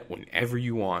and get whenever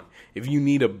you want. If you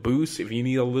need a boost, if you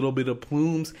need a little bit of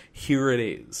plumes, here it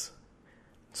is.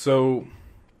 So,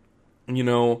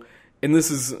 and this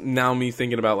is now me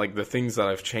thinking about, like, the things that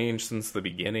I've changed since the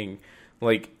beginning.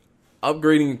 Like,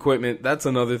 upgrading equipment, that's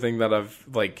another thing that I've,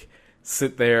 like,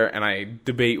 sit there and I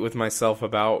debate with myself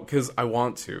about, because I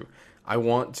want to. I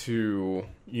want to,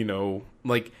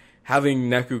 like, having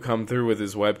Neku come through with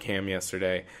his webcam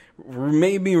yesterday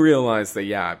made me realize that,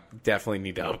 yeah, I definitely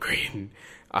need to upgrade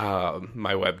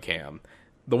my webcam.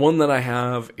 The one that I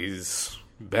have is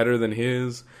better than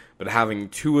his, but having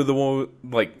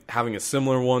having a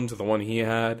similar one to the one he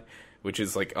had, which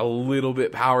is, like, a little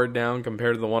bit powered down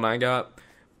compared to the one I got,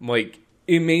 like,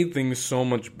 it made things so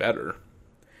much better.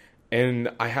 And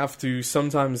I have to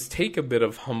sometimes take a bit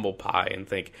of humble pie and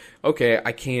think, okay,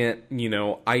 I can't,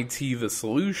 IT the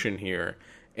solution here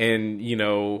and,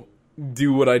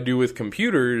 do what I do with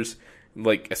computers,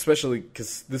 like, especially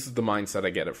because this is the mindset I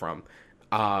get it from.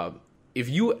 If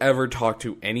you ever talk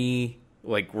to any,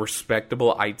 like,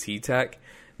 respectable IT tech,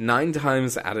 9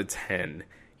 times out of 10,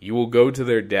 you will go to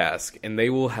their desk and they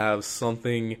will have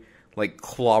something, like,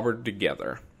 clobbered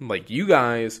together. Like, you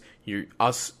guys,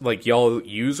 y'all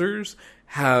users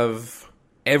have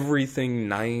everything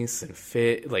nice and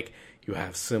fit. Like, you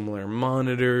have similar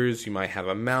monitors, you might have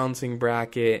a mounting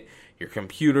bracket, your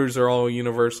computers are all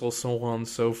universal, so on and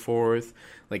so forth.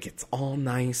 Like, it's all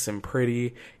nice and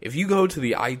pretty. If you go to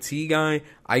the IT guy,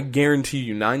 I guarantee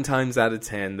you 9 times out of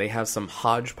 10, they have some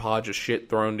hodgepodge of shit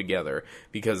thrown together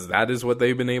because that is what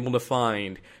they've been able to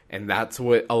find, and that's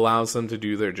what allows them to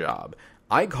do their job.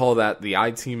 I call that the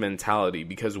IT mentality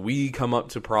because we come up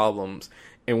to problems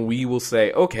and we will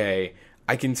say, okay,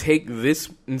 I can take this,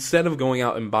 instead of going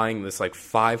out and buying this like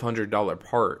 $500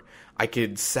 part, I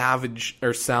could salvage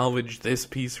this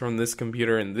piece from this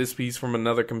computer and this piece from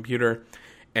another computer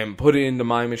and put it into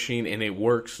my machine and it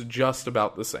works just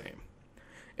about the same.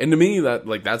 And to me,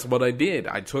 that's what I did.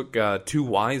 I took 2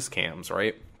 Wise cams,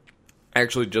 right? I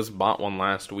actually just bought one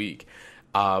last week,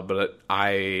 but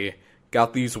I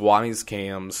got these Wise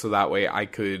cams so that way I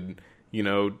could,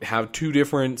 have 2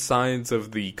 different sides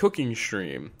of the cooking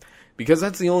stream because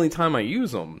that's the only time I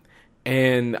use them.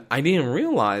 And I didn't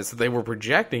realize that they were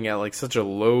projecting at like such a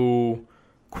low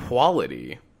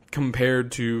quality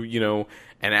compared to,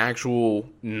 an actual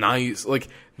nice, like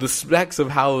the specs of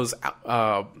how it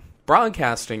was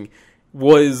broadcasting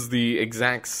was the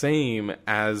exact same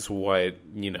as what,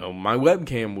 my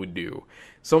webcam would do.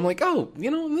 So I'm like, oh,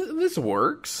 this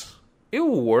works. It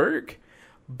will work.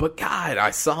 But God, I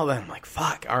saw that. I'm like,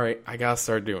 fuck, all right, I gotta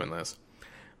start doing this.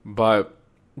 But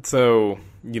so,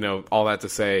 all that to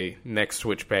say, next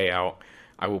Twitch payout,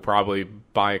 I will probably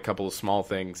buy a couple of small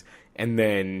things and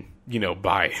then,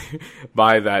 buy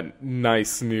that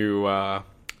nice new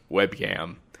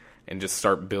webcam and just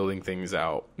start building things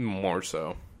out more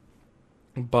so.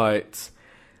 But,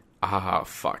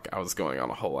 fuck, I was going on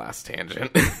a whole ass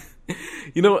tangent.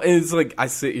 It's like I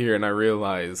sit here and I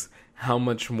realize how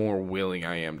much more willing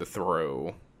I am to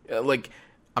throw. Like,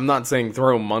 I'm not saying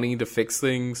throw money to fix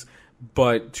things,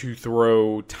 but to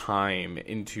throw time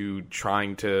into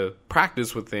trying to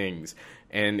practice with things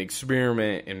and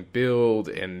experiment and build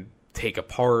and take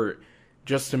apart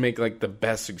just to make like the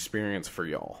best experience for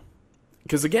y'all.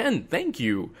 Because again, thank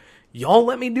you. Y'all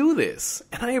let me do this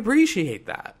and I appreciate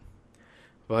that.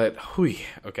 But,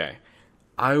 okay.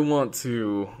 I want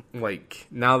to,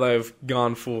 now that I've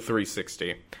gone full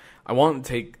 360, I want to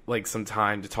take, some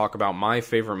time to talk about my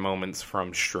favorite moments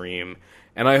from stream.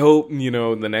 And I hope,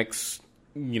 the next,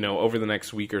 over the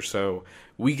next week or so,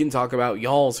 we can talk about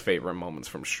y'all's favorite moments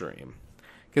from stream.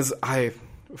 Because I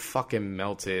fucking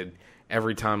melted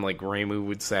every time, Ramu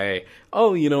would say,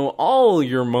 oh, all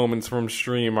your moments from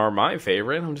stream are my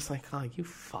favorite. I'm just like, oh, you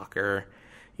fucker.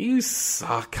 You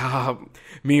suck up.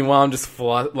 Meanwhile, I'm just,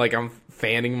 I'm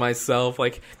fanning myself,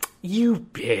 you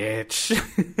bitch.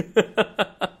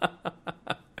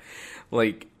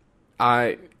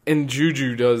 And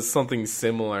Juju does something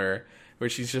similar where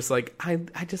she's just like,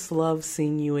 I just love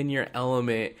seeing you in your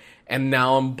element. And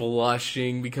now I'm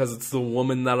blushing because it's the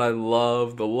woman that I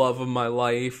love, the love of my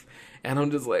life. And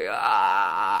I'm just like,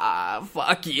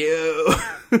 fuck you.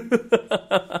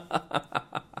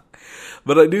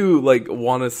 But I do,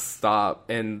 want to stop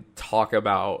and talk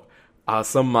about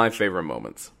some of my favorite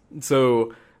moments.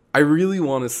 So I really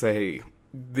want to say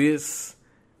this,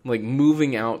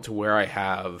 moving out to where I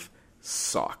have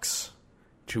sucks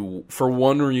for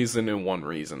one reason and one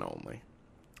reason only.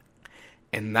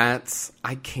 And that's,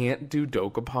 I can't do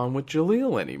Dokapon with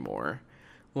Jaleel anymore.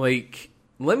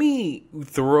 Let me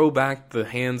throw back the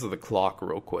hands of the clock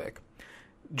real quick.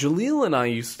 Jaleel and I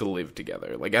used to live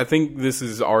together. I think this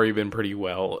has already been pretty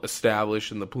well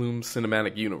established in the Plumes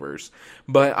cinematic universe.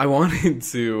 But I wanted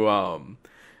to,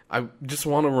 I just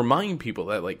want to remind people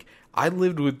that, I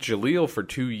lived with Jaleel for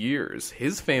 2 years.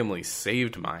 His family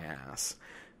saved my ass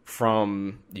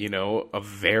from, a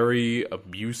very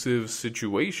abusive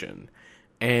situation.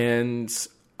 And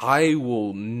I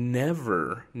will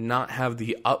never not have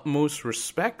the utmost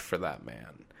respect for that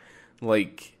man.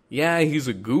 Yeah, he's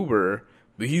a goober,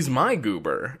 but he's my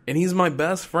goober. And he's my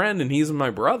best friend, and he's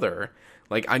my brother.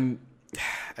 I'm,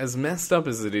 as messed up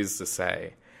as it is to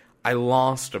say, I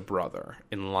lost a brother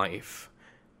in life,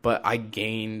 but I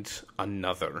gained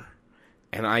another.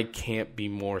 And I can't be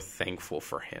more thankful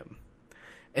for him.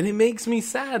 And it makes me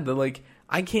sad that, like,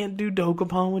 I can't do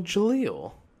Dokapon with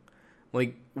Jaleel.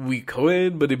 Like, we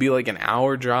could, but it'd be like an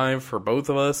hour drive for both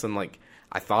of us, and like,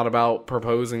 I thought about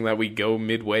proposing that we go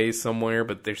midway somewhere,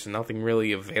 but there's nothing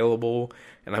really available,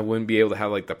 and I wouldn't be able to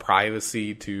have, like, the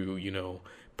privacy to, you know,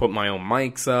 put my own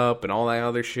mics up and all that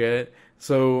other shit.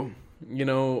 So, you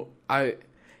know, it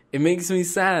makes me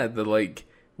sad that, like,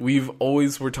 we've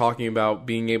always were talking about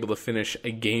being able to finish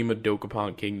a game of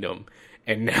Dokapon Kingdom,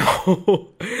 and now,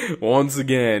 once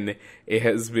again, it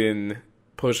has been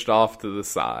pushed off to the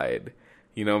side.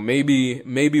 You know, maybe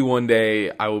one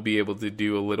day I will be able to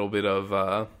do a little bit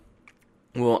of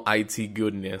little IT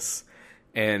goodness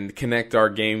and connect our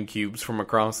GameCubes from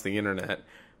across the internet.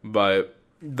 But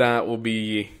that will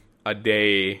be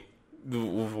a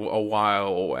while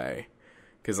away,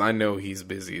 because I know he's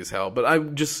busy as hell. But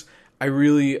I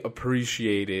really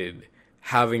appreciated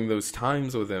having those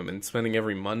times with him and spending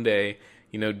every Monday,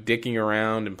 you know, dicking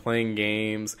around and playing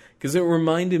games, because it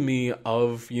reminded me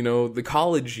of, you know, the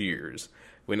college years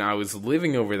when I was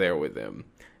living over there with him.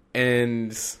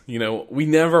 And, you know, we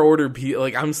never ordered pizza.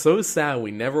 Like, I'm so sad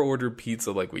we never ordered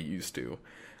pizza like we used to.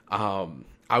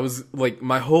 I was, like,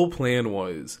 my whole plan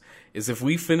is if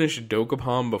we finished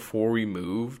Dokapon before we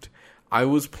moved, I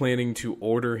was planning to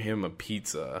order him a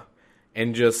pizza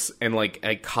and like,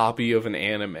 a copy of an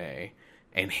anime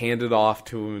and hand it off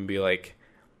to him and be like,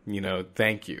 you know,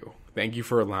 thank you. Thank you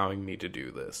for allowing me to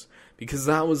do this. Because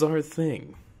that was our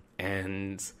thing.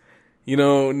 And, you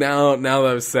know, now that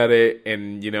I've said it,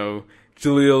 and, you know,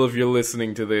 Jaleel, if you're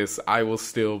listening to this, I will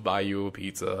still buy you a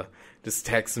pizza. Just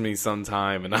text me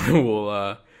sometime, and I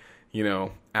will, you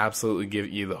know, absolutely give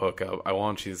you the hookup. I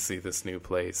want you to see this new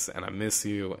place, and I miss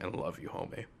you and love you,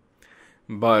 homie.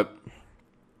 But,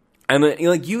 and,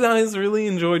 like, you guys really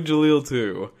enjoyed Jaleel,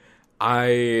 too.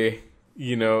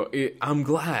 You know, I'm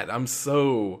glad. I'm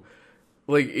so,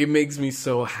 like, it makes me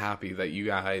so happy that you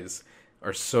guys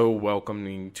are so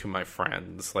welcoming to my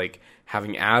friends. Like,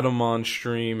 having Adam on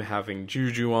stream, having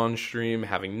Juju on stream,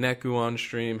 having Neku on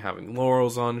stream, having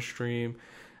Laurel's on stream,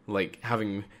 like,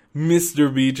 having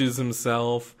Mr. Beaches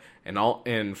himself,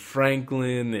 and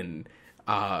Franklin, and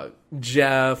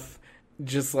Jeff,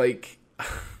 just, like,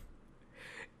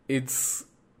 it's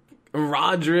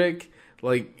Roderick.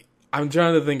 Like, I'm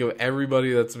trying to think of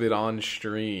everybody that's been on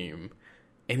stream,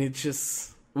 and it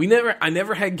just, I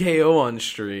never had KO on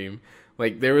stream.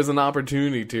 Like, there was an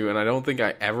opportunity to, and I don't think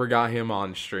I ever got him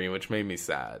on stream, which made me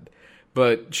sad.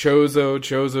 But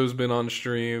Chozo's been on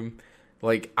stream.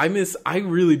 Like, I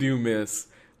really do miss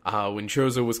when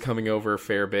Chozo was coming over a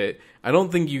fair bit. I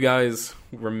don't think you guys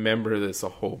remember this a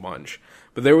whole bunch,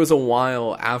 but there was a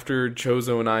while after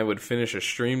Chozo and I would finish a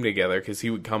stream together, because he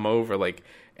would come over, like,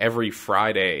 every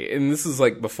Friday. And this is,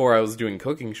 like, before I was doing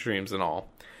cooking streams and all.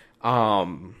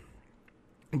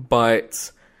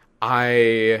 But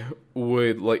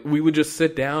we would just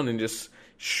sit down and just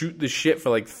shoot the shit for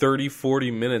like 30,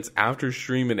 40 minutes after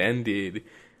stream had ended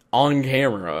on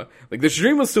camera. Like, the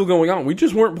stream was still going on. We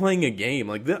just weren't playing a game.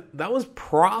 Like, that was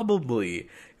probably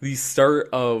the start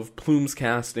of Plumes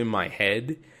Cast in my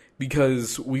head,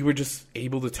 because we were just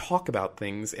able to talk about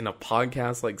things in a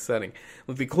podcast-like setting.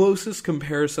 Like, the closest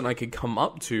comparison I could come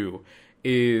up to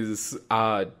is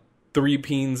Three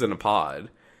Peens in a Pod,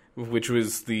 which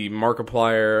was the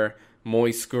Markiplier,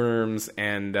 Moist Skirms,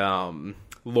 and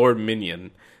Lord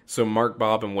Minion. So Mark,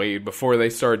 Bob, and Wade, before they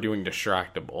started doing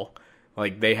Distractable.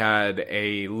 Like, they had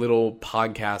a little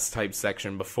podcast type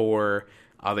section before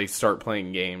they start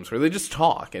playing games, where they just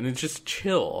talk, and it's just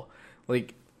chill.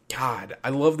 Like, God, I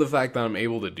love the fact that I'm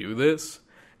able to do this,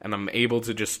 and I'm able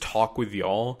to just talk with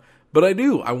y'all. But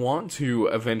I want to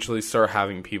eventually start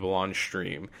having people on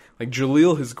stream. Like,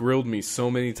 Jaleel has grilled me so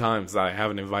many times that I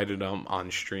haven't invited him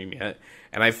on stream yet.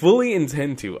 And I fully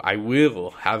intend to. I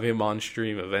will have him on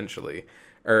stream eventually.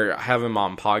 Or have him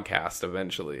on podcast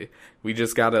eventually. We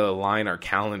just gotta align our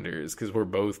calendars, because we're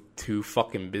both too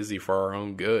fucking busy for our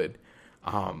own good.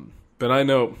 But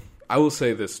I will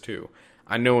say this too.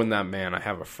 I know in that man I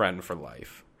have a friend for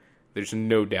life. There's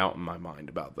no doubt in my mind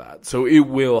about that. So it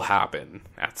will happen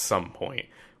at some point.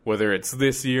 Whether it's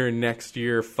this year, next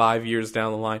year, 5 years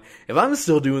down the line. If I'm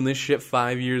still doing this shit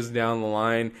 5 years down the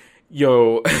line,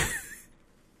 yo,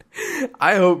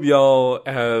 I hope y'all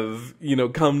have,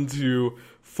 come to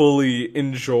fully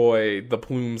enjoy the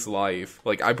Plumes life.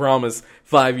 Like, I promise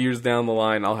 5 years down the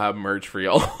line, I'll have merch for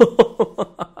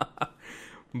y'all.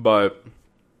 But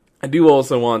I do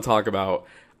also want to talk about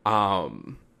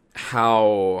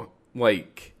how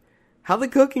the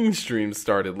cooking stream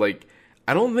started. Like,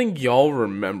 I don't think y'all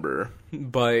remember,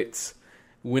 but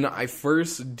when I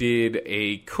first did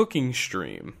a cooking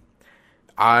stream,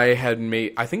 I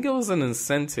think it was an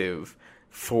incentive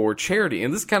for charity,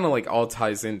 and this kind of like all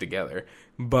ties in together,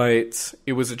 but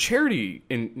it was a charity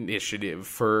initiative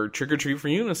for Trick or Treat for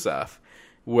UNICEF,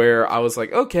 where I was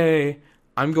like, okay,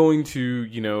 I'm going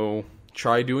to,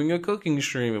 try doing a cooking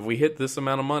stream if we hit this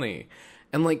amount of money.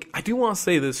 And like, I do want to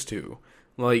say this too,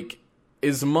 like,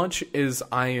 as much as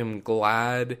I am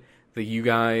glad that you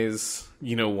guys,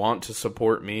 want to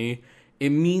support me, it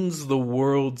means the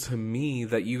world to me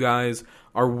that you guys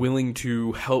are willing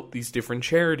to help these different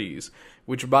charities,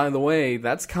 which, by the way,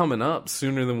 that's coming up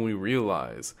sooner than we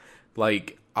realize.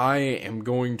 Like, I am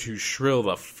going to shrill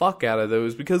the fuck out of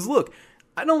those because, look,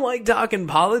 I don't like talking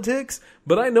politics,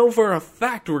 but I know for a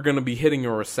fact we're going to be hitting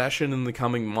a recession in the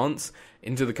coming months.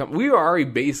 We are already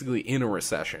basically in a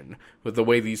recession with the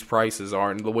way these prices are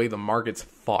and the way the market's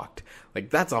fucked. Like,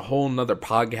 that's a whole nother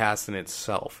podcast in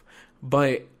itself.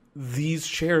 But these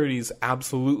charities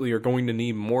absolutely are going to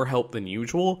need more help than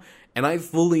usual, and I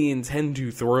fully intend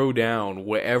to throw down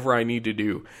whatever I need to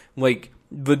do. Like,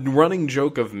 the running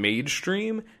joke of Mage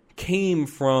Stream came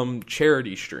from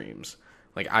charity streams.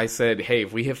 Like, I said, hey,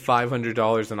 if we hit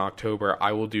 $500 in October,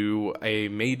 I will do a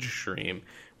Mage Stream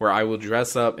where I will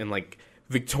dress up in, like,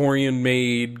 Victorian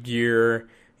maid gear,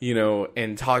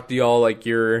 and talk to y'all like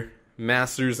your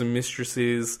masters and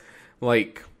mistresses.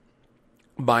 Like,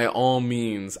 by all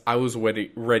means, I was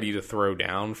ready to throw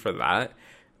down for that.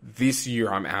 This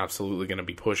year, I'm absolutely going to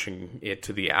be pushing it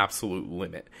to the absolute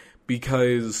limit.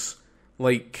 Because,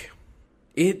 like,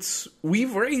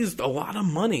 we've raised a lot of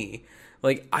money.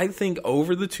 Like, I think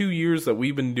over the 2 years that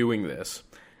we've been doing this,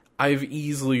 I've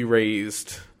easily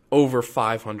raised over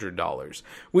 $500.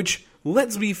 Which,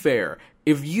 let's be fair,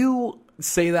 if you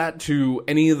say that to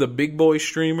any of the big boy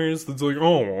streamers, that's like,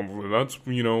 oh, that's,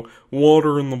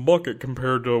 water in the bucket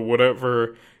compared to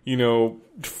whatever,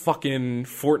 fucking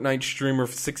Fortnite streamer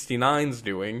 69's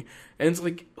doing. And it's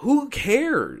like, who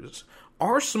cares?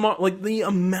 The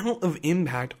amount of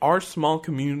impact our small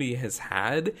community has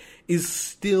had is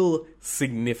still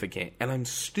significant. And I'm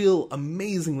still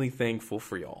amazingly thankful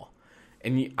for y'all.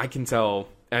 And I can tell,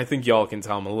 and I think y'all can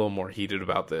tell I'm a little more heated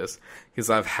about this, because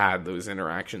I've had those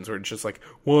interactions where it's just like,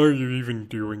 why are you even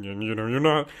doing it?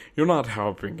 You're not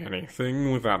helping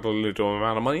anything with that little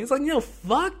amount of money. It's like,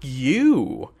 fuck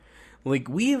you. Like,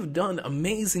 we have done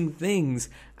amazing things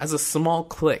as a small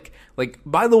clique. Like,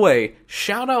 by the way,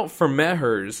 shout out for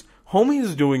Mehers. Homie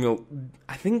is doing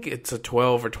I think it's a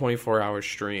 12 or 24 hour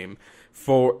stream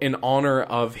in honor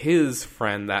of his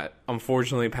friend that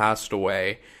unfortunately passed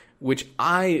away, which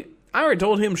I already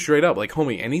told him straight up, like,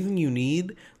 homie, anything you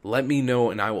need, let me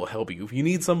know and I will help you. If you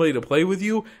need somebody to play with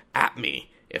you, at me.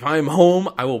 If I'm home,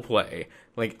 I will play.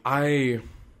 Like, I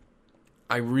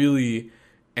really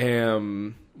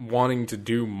am wanting to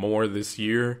do more this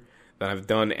year than I've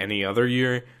done any other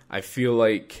year. I feel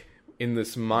like in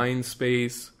this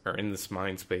mindset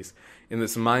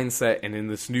and in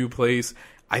this new place,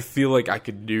 I feel like I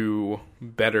could do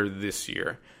better this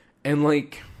year. And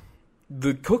like,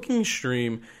 the cooking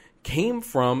stream came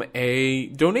from a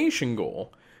donation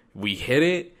goal. We hit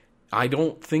it. I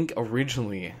don't think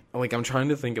originally, like, I'm trying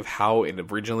to think of how it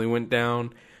originally went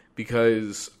down,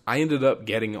 because I ended up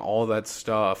getting all that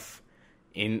stuff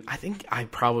I think I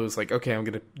probably was like, okay, I'm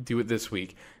going to do it this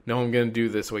week. No, I'm going to do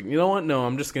this week. You know what? No,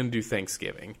 I'm just going to do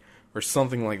Thanksgiving or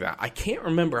something like that. I can't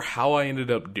remember how I ended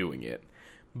up doing it,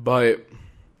 but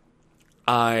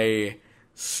I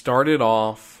started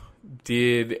off,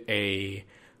 did a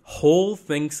whole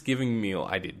Thanksgiving meal.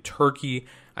 I did turkey,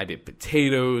 I did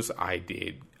potatoes, I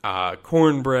did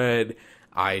cornbread,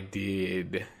 I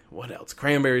did, what else?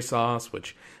 Cranberry sauce,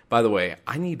 which, by the way,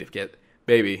 I need to get,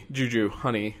 baby, Juju,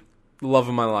 honey, love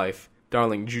of my life,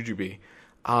 darling, Jujubee.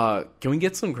 Can we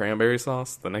get some cranberry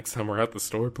sauce the next time we're at the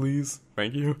store, please?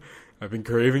 Thank you. I've been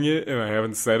craving it, and I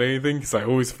haven't said anything, because I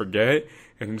always forget.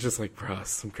 And it's just like, bruh,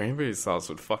 some cranberry sauce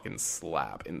would fucking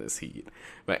slap in this heat.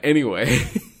 But anyway.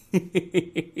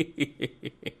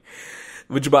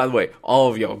 Which, by the way, all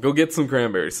of y'all, go get some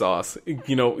cranberry sauce.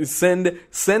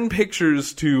 Send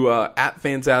pictures to at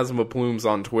Phantasma Plumes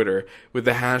on Twitter with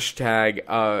the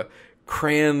hashtag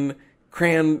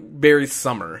Cranberry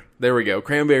Summer. There we go.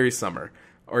 Cranberry Summer.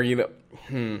 Or,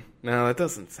 no, that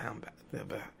doesn't sound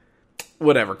bad.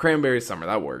 Whatever. Cranberry Summer.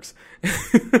 That works.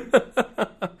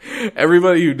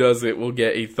 Everybody who does it will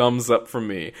get a thumbs up from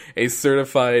me. A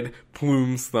certified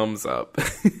Plumes thumbs up.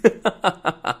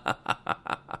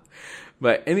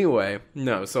 But anyway,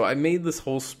 no. So I made this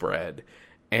whole spread.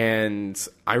 And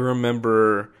I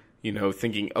remember,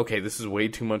 thinking, okay, this is way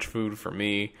too much food for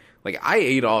me. Like, I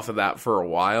ate off of that for a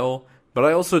while. But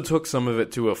I also took some of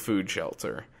it to a food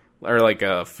shelter, or like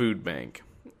a food bank.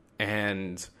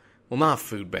 and, well, not a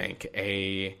food bank,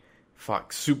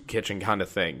 soup kitchen kind of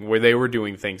thing, where they were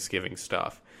doing Thanksgiving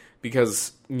stuff.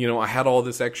 Because, I had all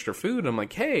this extra food, and I'm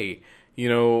like, hey,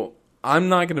 I'm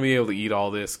not going to be able to eat all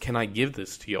this. Can I give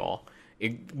this to y'all?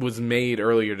 It was made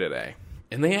earlier today.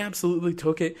 And they absolutely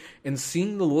took it, and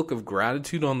seeing the look of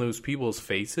gratitude on those people's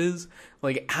faces,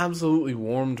 absolutely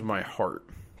warmed my heart.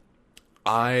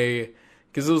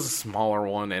 Because it was a smaller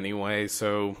one anyway,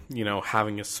 so,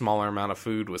 having a smaller amount of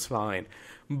food was fine.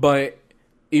 But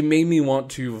it made me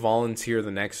want to volunteer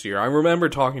the next year. I remember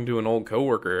talking to an old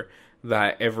coworker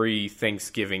that every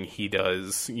Thanksgiving he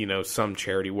does, some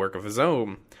charity work of his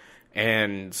own.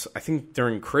 And I think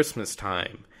during Christmas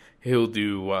time, he'll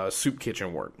do soup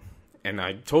kitchen work. And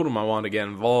I told him I wanted to get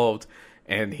involved,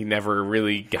 and he never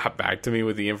really got back to me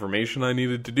with the information I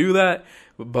needed to do that.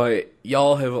 But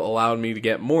y'all have allowed me to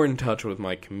get more in touch with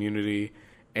my community,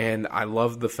 and I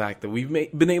love the fact that we've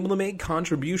been able to make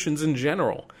contributions in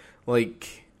general.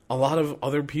 A lot of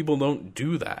other people don't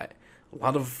do that.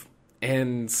 I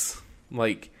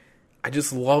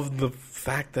just love the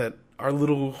fact that our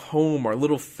little home, our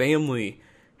little family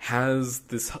has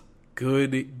this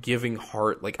good giving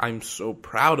heart. I'm so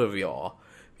proud of y'all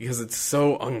because it's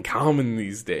so uncommon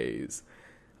these days.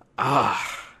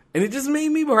 And it just made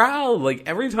me proud.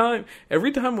 Every time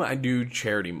I do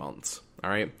charity months, all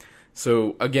right?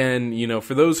 So again,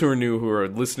 for those who are new, who are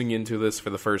listening into this for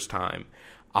the first time,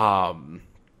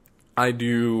 I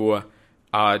do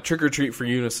Trick or Treat for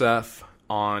UNICEF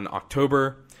on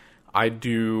October. I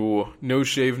do No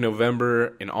Shave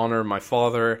November in honor of my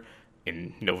father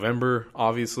in November,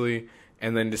 obviously.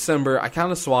 And then December, I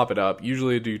kind of swap it up.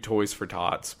 Usually I do Toys for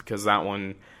Tots because that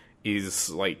one is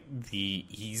the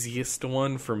easiest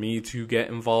one for me to get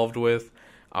involved with.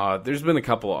 There's been a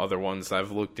couple of other ones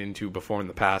I've looked into before in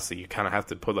the past that you kind of have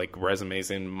to put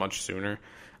resumes in much sooner.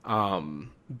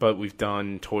 But we've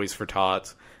done Toys for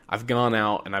Tots. I've gone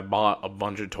out and I bought a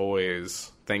bunch of toys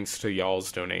thanks to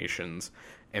y'all's donations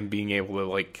and being able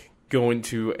to go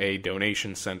into a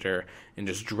donation center and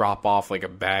just drop off a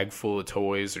bag full of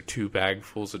toys or 2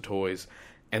 bagfuls of toys,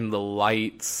 and the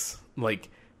lights,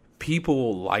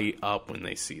 people light up when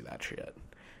they see that shit.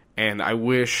 And I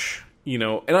wish, and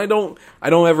I don't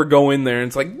ever go in there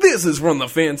and it's this is from the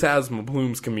Phantasma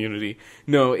Plumes community.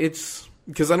 No, it's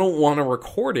because I don't want to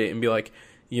record it and be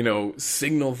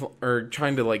signal or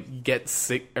trying to get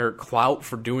sick or clout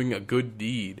for doing a good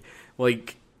deed.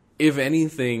 If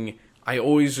anything, I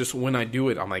always just, when I do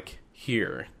it, I'm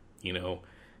here,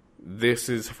 this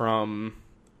is from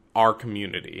our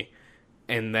community.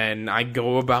 And then I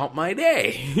go about my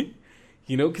day,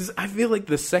 because I feel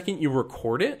the second you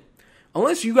record it,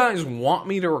 unless you guys want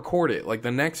me to record it,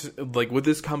 the next, with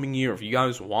this coming year, if you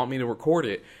guys want me to record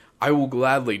it, I will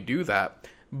gladly do that.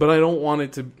 But I don't want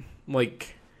it to,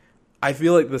 I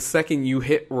feel the second you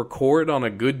hit record on a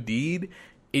good deed,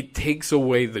 it takes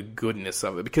away the goodness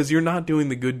of it. Because you're not doing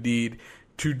the good deed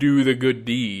to do the good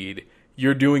deed.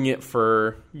 You're doing it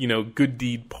for, good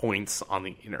deed points on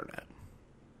the internet.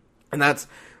 And that's,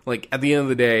 at the end of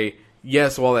the day,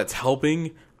 yes, while that's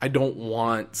helping, I don't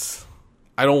want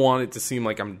it to seem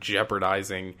like I'm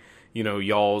jeopardizing,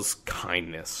 y'all's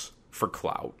kindness for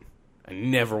clout. I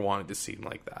never want it to seem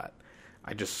like that.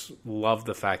 I just love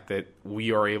the fact that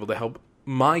we are able to help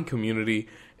my community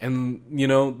and,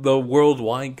 the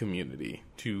worldwide community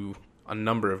to a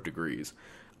number of degrees.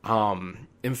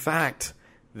 In fact,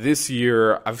 this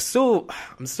year, I'm still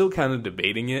kind of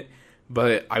debating it,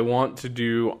 but I want to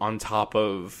do on top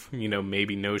of,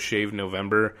 maybe No Shave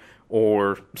November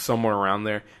or somewhere around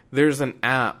there. There's an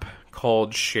app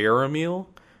called Share a Meal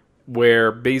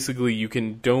where basically you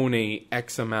can donate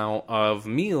X amount of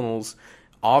meals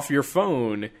off your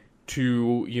phone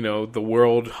to, the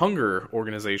World Hunger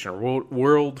Organization or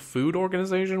World Food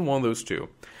Organization, one of those two.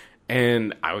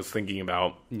 And I was thinking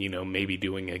about, maybe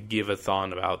doing a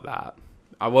give-a-thon about that.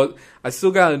 I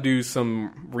still got to do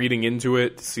some reading into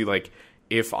it to see,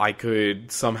 if I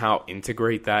could somehow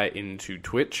integrate that into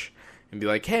Twitch and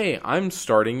be hey, I'm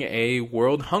starting a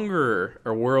World Hunger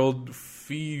or World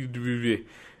Feed.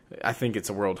 I think it's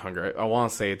a World Hunger. I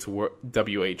want to say it's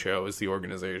WHO is the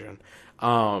organization.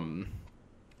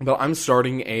 But I'm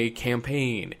starting a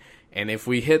campaign, and if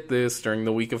we hit this during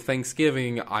the week of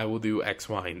Thanksgiving, I will do X,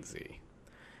 Y, and Z.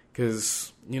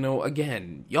 Because,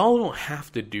 again, y'all don't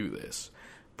have to do this,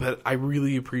 but I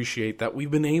really appreciate that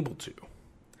we've been able to.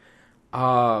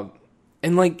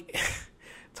 And,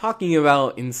 talking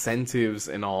about incentives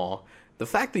and all, the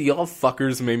fact that y'all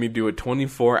fuckers made me do a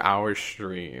 24-hour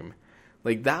stream,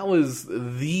 that was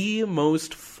the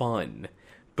most fun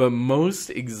but most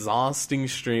exhausting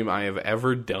stream I have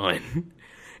ever done.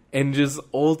 And just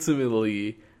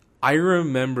ultimately, I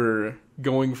remember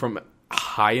going from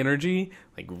high energy,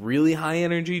 like really high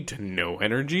energy, to no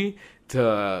energy,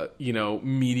 to,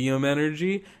 medium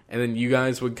energy. And then you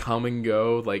guys would come and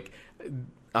go, like,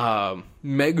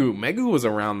 Megu was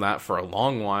around that for a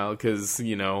long while, because,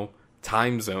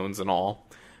 time zones and all.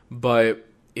 But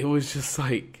it was just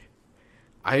like,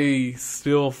 I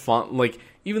still like,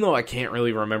 even though I can't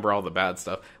really remember all the bad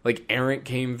stuff, like Errant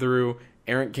came through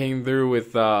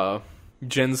with Genso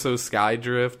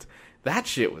Skydrift. That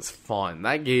shit was fun.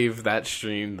 That gave that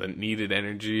stream the needed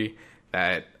energy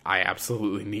that I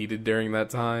absolutely needed during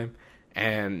that time.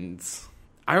 And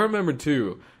I remember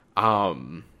too,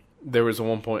 there was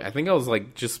one point, I think I was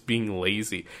like just being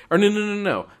lazy. Or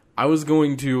no. I was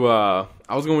going to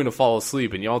fall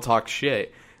asleep and y'all talk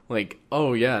shit. Like,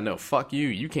 oh yeah, no, fuck you.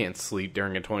 You can't sleep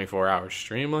during a 24-hour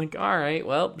stream. Like, alright,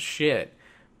 well, shit.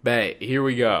 Bet, here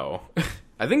we go.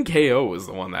 I think KO was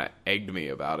the one that egged me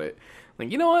about it. Like,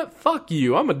 you know what? Fuck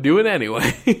you. I'm gonna do it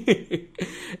anyway.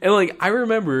 And like, I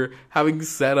remember having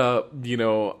set up,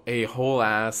 a whole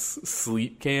ass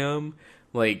sleep cam.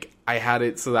 Like, I had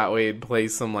it so that way it'd play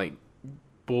some like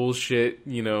bullshit,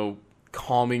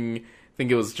 calming, I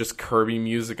think it was just Kirby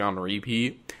music on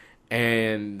repeat.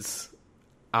 And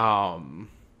I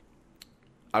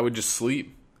would just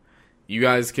sleep. You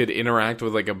guys could interact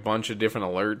with like a bunch of different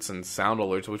alerts and sound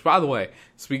alerts, which, by the way,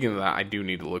 speaking of that, I do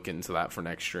need to look into that for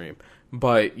next stream.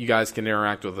 But you guys can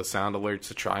interact with the sound alerts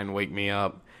to try and wake me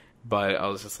up. But I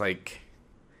was just like,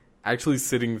 actually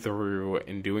sitting through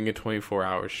and doing a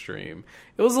 24-hour stream,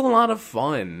 it was a lot of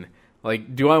fun.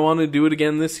 Like, do I want to do it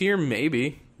again this year?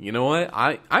 Maybe. You know what?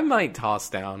 I might toss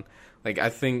down. Like, I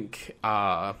think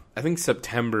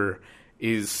September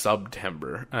is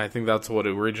Subtember. And I think that's what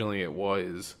originally it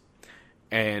was.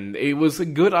 And it was a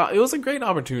great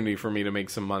opportunity for me to make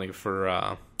some money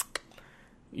for,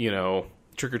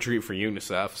 Trick or Treat for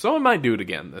UNICEF. So I might do it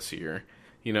again this year.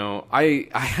 I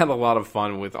had a lot of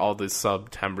fun with all this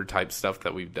September type stuff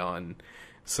that we've done.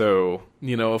 So,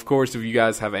 of course, if you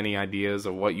guys have any ideas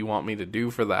of what you want me to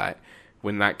do for that,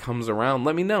 when that comes around,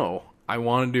 let me know. I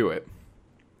want to do it.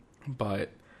 But,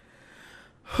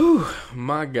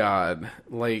 my God,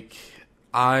 like,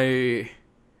 I'm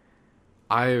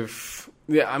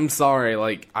sorry,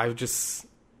 like, I've just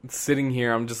sitting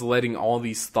here, I'm just letting all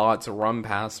these thoughts run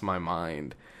past my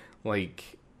mind. Like,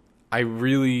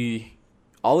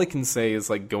 all I can say is,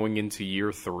 like, going into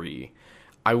year 3,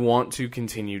 I want to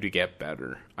continue to get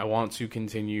better. I want to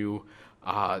continue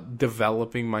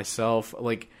developing myself.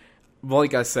 Like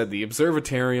I said, the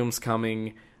Observatarium's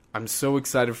coming. I'm so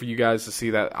excited for you guys to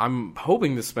see that. I'm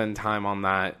hoping to spend time on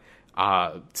that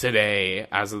today,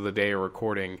 as of the day of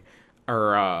recording,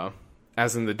 or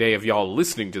as in the day of y'all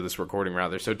listening to this recording,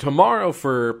 rather. So tomorrow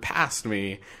for past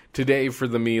me, today for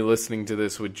the me listening to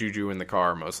this with Juju in the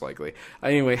car, most likely.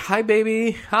 Anyway, hi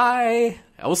baby, hi!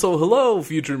 Also, hello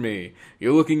future me.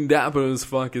 You're looking dapper as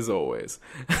fuck as always.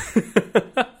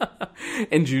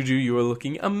 And Juju, you are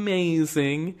looking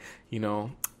amazing.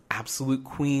 Absolute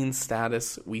queen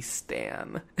status, we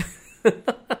stan. In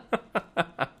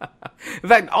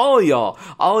fact, all of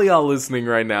y'all listening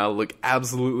right now look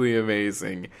absolutely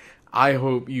amazing. I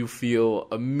hope you feel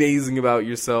amazing about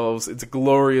yourselves. It's a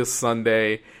glorious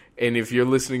Sunday, and if you're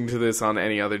listening to this on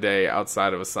any other day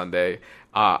outside of a Sunday,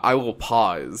 I will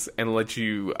pause and let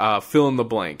you fill in the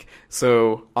blank.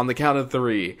 So, on the count of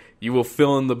 3, you will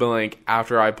fill in the blank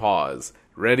after I pause.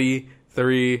 Ready?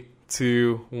 3,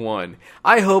 2, 1.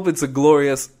 I hope it's a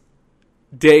glorious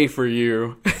day for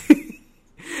you.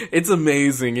 It's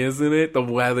amazing, isn't it? The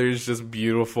weather's just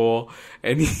beautiful.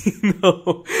 And,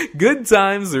 good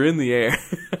times are in the air.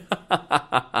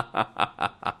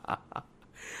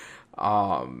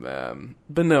 Oh, man.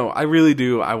 But no, I really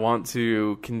do. I want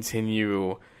to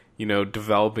continue,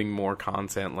 developing more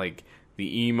content. Like,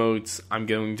 the emotes, I'm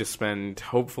going to spend,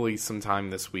 hopefully, some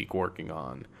time this week working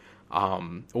on.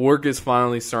 Work is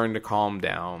finally starting to calm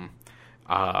down.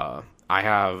 I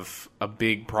have a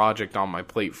big project on my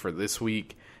plate for this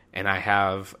week. And I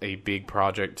have a big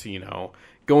project,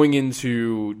 going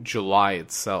into July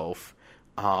itself,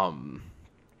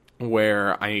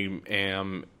 where I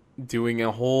am doing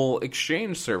a whole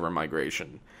Exchange server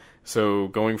migration. So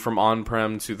going from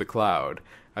on-prem to the cloud.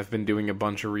 I've been doing a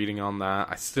bunch of reading on that.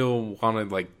 I still want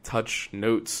to touch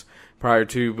notes prior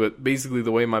to, but basically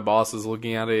the way my boss is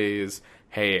looking at it is,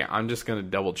 hey, I'm just going to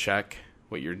double check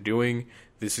what you're doing.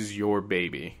 This is your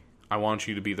baby. I want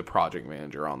you to be the project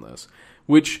manager on this.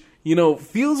 Which,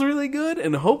 feels really good,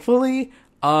 and hopefully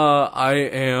I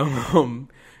am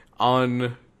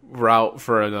en route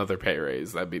for another pay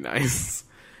raise. That'd be nice.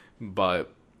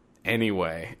 But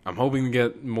Anyway, I'm hoping to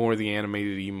get more of the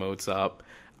animated emotes up.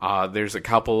 There's a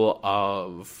couple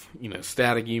of,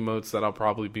 static emotes that I'll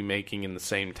probably be making in the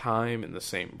same time, in the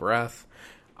same breath.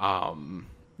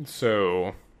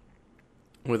 So,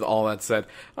 with all that said,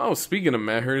 speaking of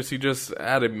Mehers, he just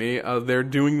added me. They're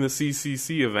doing the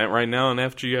CCC event right now on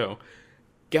FGO.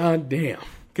 God damn.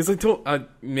 Because I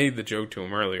made the joke to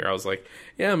him earlier. I was like,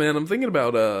 yeah, man, I'm thinking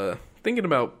about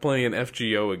playing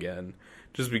FGO again.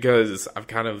 Just because I've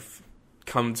kind of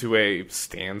come to a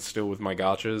standstill with my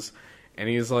gachas. And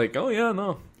he's like, oh yeah,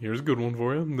 no, here's a good one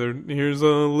for you. Here's a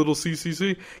little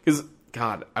CCC. Because,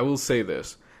 God, I will say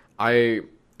this.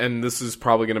 And this is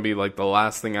probably going to be like the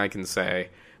last thing I can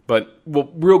say. But,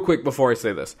 real quick before I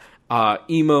say this.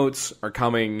 Emotes are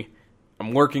coming.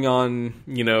 I'm working on,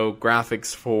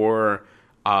 graphics for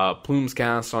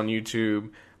Plumescast on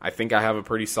YouTube. I think I have a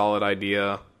pretty solid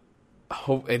idea.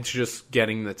 It's just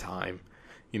getting the time.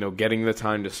 Getting the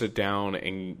time to sit down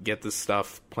and get this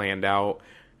stuff planned out.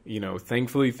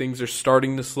 Thankfully things are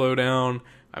starting to slow down.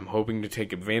 I'm hoping to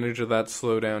take advantage of that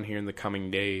slowdown here in the coming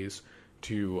days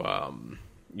to,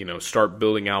 start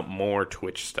building out more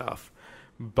Twitch stuff.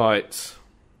 But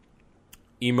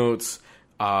emotes,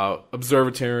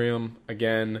 Observatarium,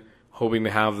 again, hoping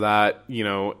to have that,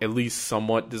 at least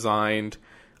somewhat designed.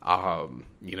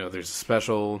 There's a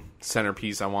special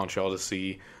centerpiece I want y'all to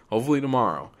see, hopefully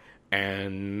tomorrow.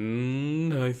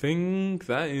 And I think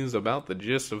that is about the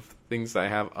gist of things that I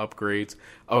have upgrades.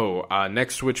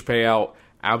 Next Twitch payout,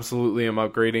 absolutely I'm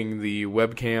upgrading the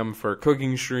webcam for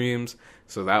cooking streams,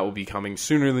 so that will be coming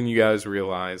sooner than you guys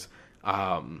realize.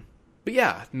 But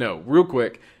yeah, no, real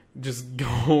quick, just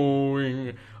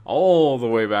going all the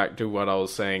way back to what I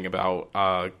was saying about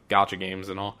gacha games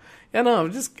and all. Yeah, no,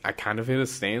 I kind of hit a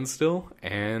standstill,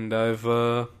 and I've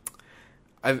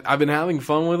been having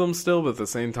fun with them still, but at the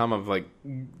same time I've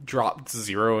dropped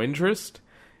zero interest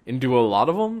into a lot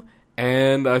of them,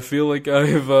 and I feel like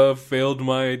I've failed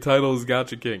my title as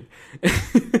Gacha King.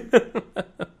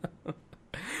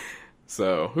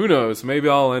 So, who knows, maybe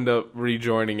I'll end up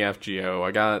rejoining FGO.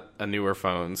 I got a newer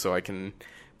phone, so I can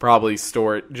probably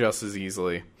store it just as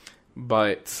easily.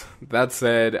 But, that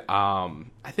said, I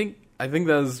think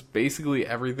that is basically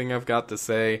everything I've got to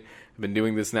say. I've been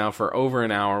doing this now for over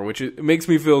an hour, which it makes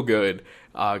me feel good,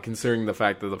 considering the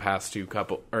fact that the past few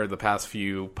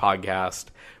podcasts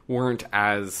weren't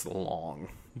as long.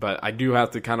 But I do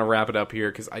have to kind of wrap it up here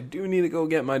because I do need to go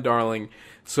get my darling.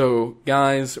 So,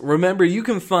 guys, remember you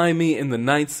can find me in the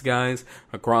night skies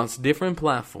across different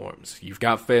platforms. You've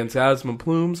got Phantasma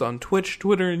Plumes on Twitch,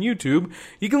 Twitter, and YouTube.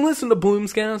 You can listen to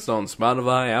Plumescast on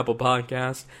Spotify, Apple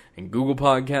Podcasts, and Google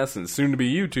Podcasts, and soon to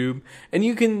be YouTube. And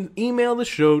you can email the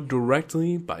show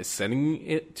directly by sending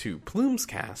it to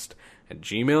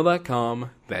plumescast@gmail.com.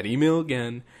 That email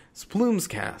again is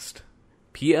plumescast,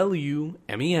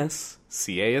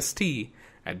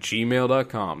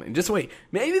 PLUMESCAST@gmail.com. And just wait,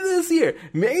 maybe this year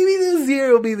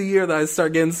will be the year that I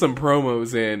start getting some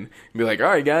promos in. And be like,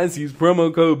 alright guys, use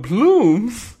promo code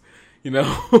PLUMES,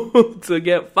 to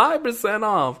get 5%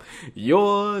 off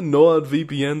your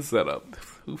NordVPN setup.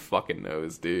 Who fucking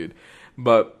knows, dude?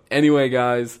 But anyway,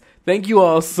 guys, thank you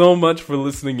all so much for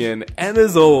listening in. And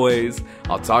as always,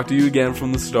 I'll talk to you again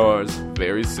from the stars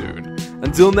very soon.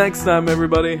 Until next time,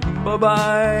 everybody.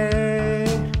 Bye-bye.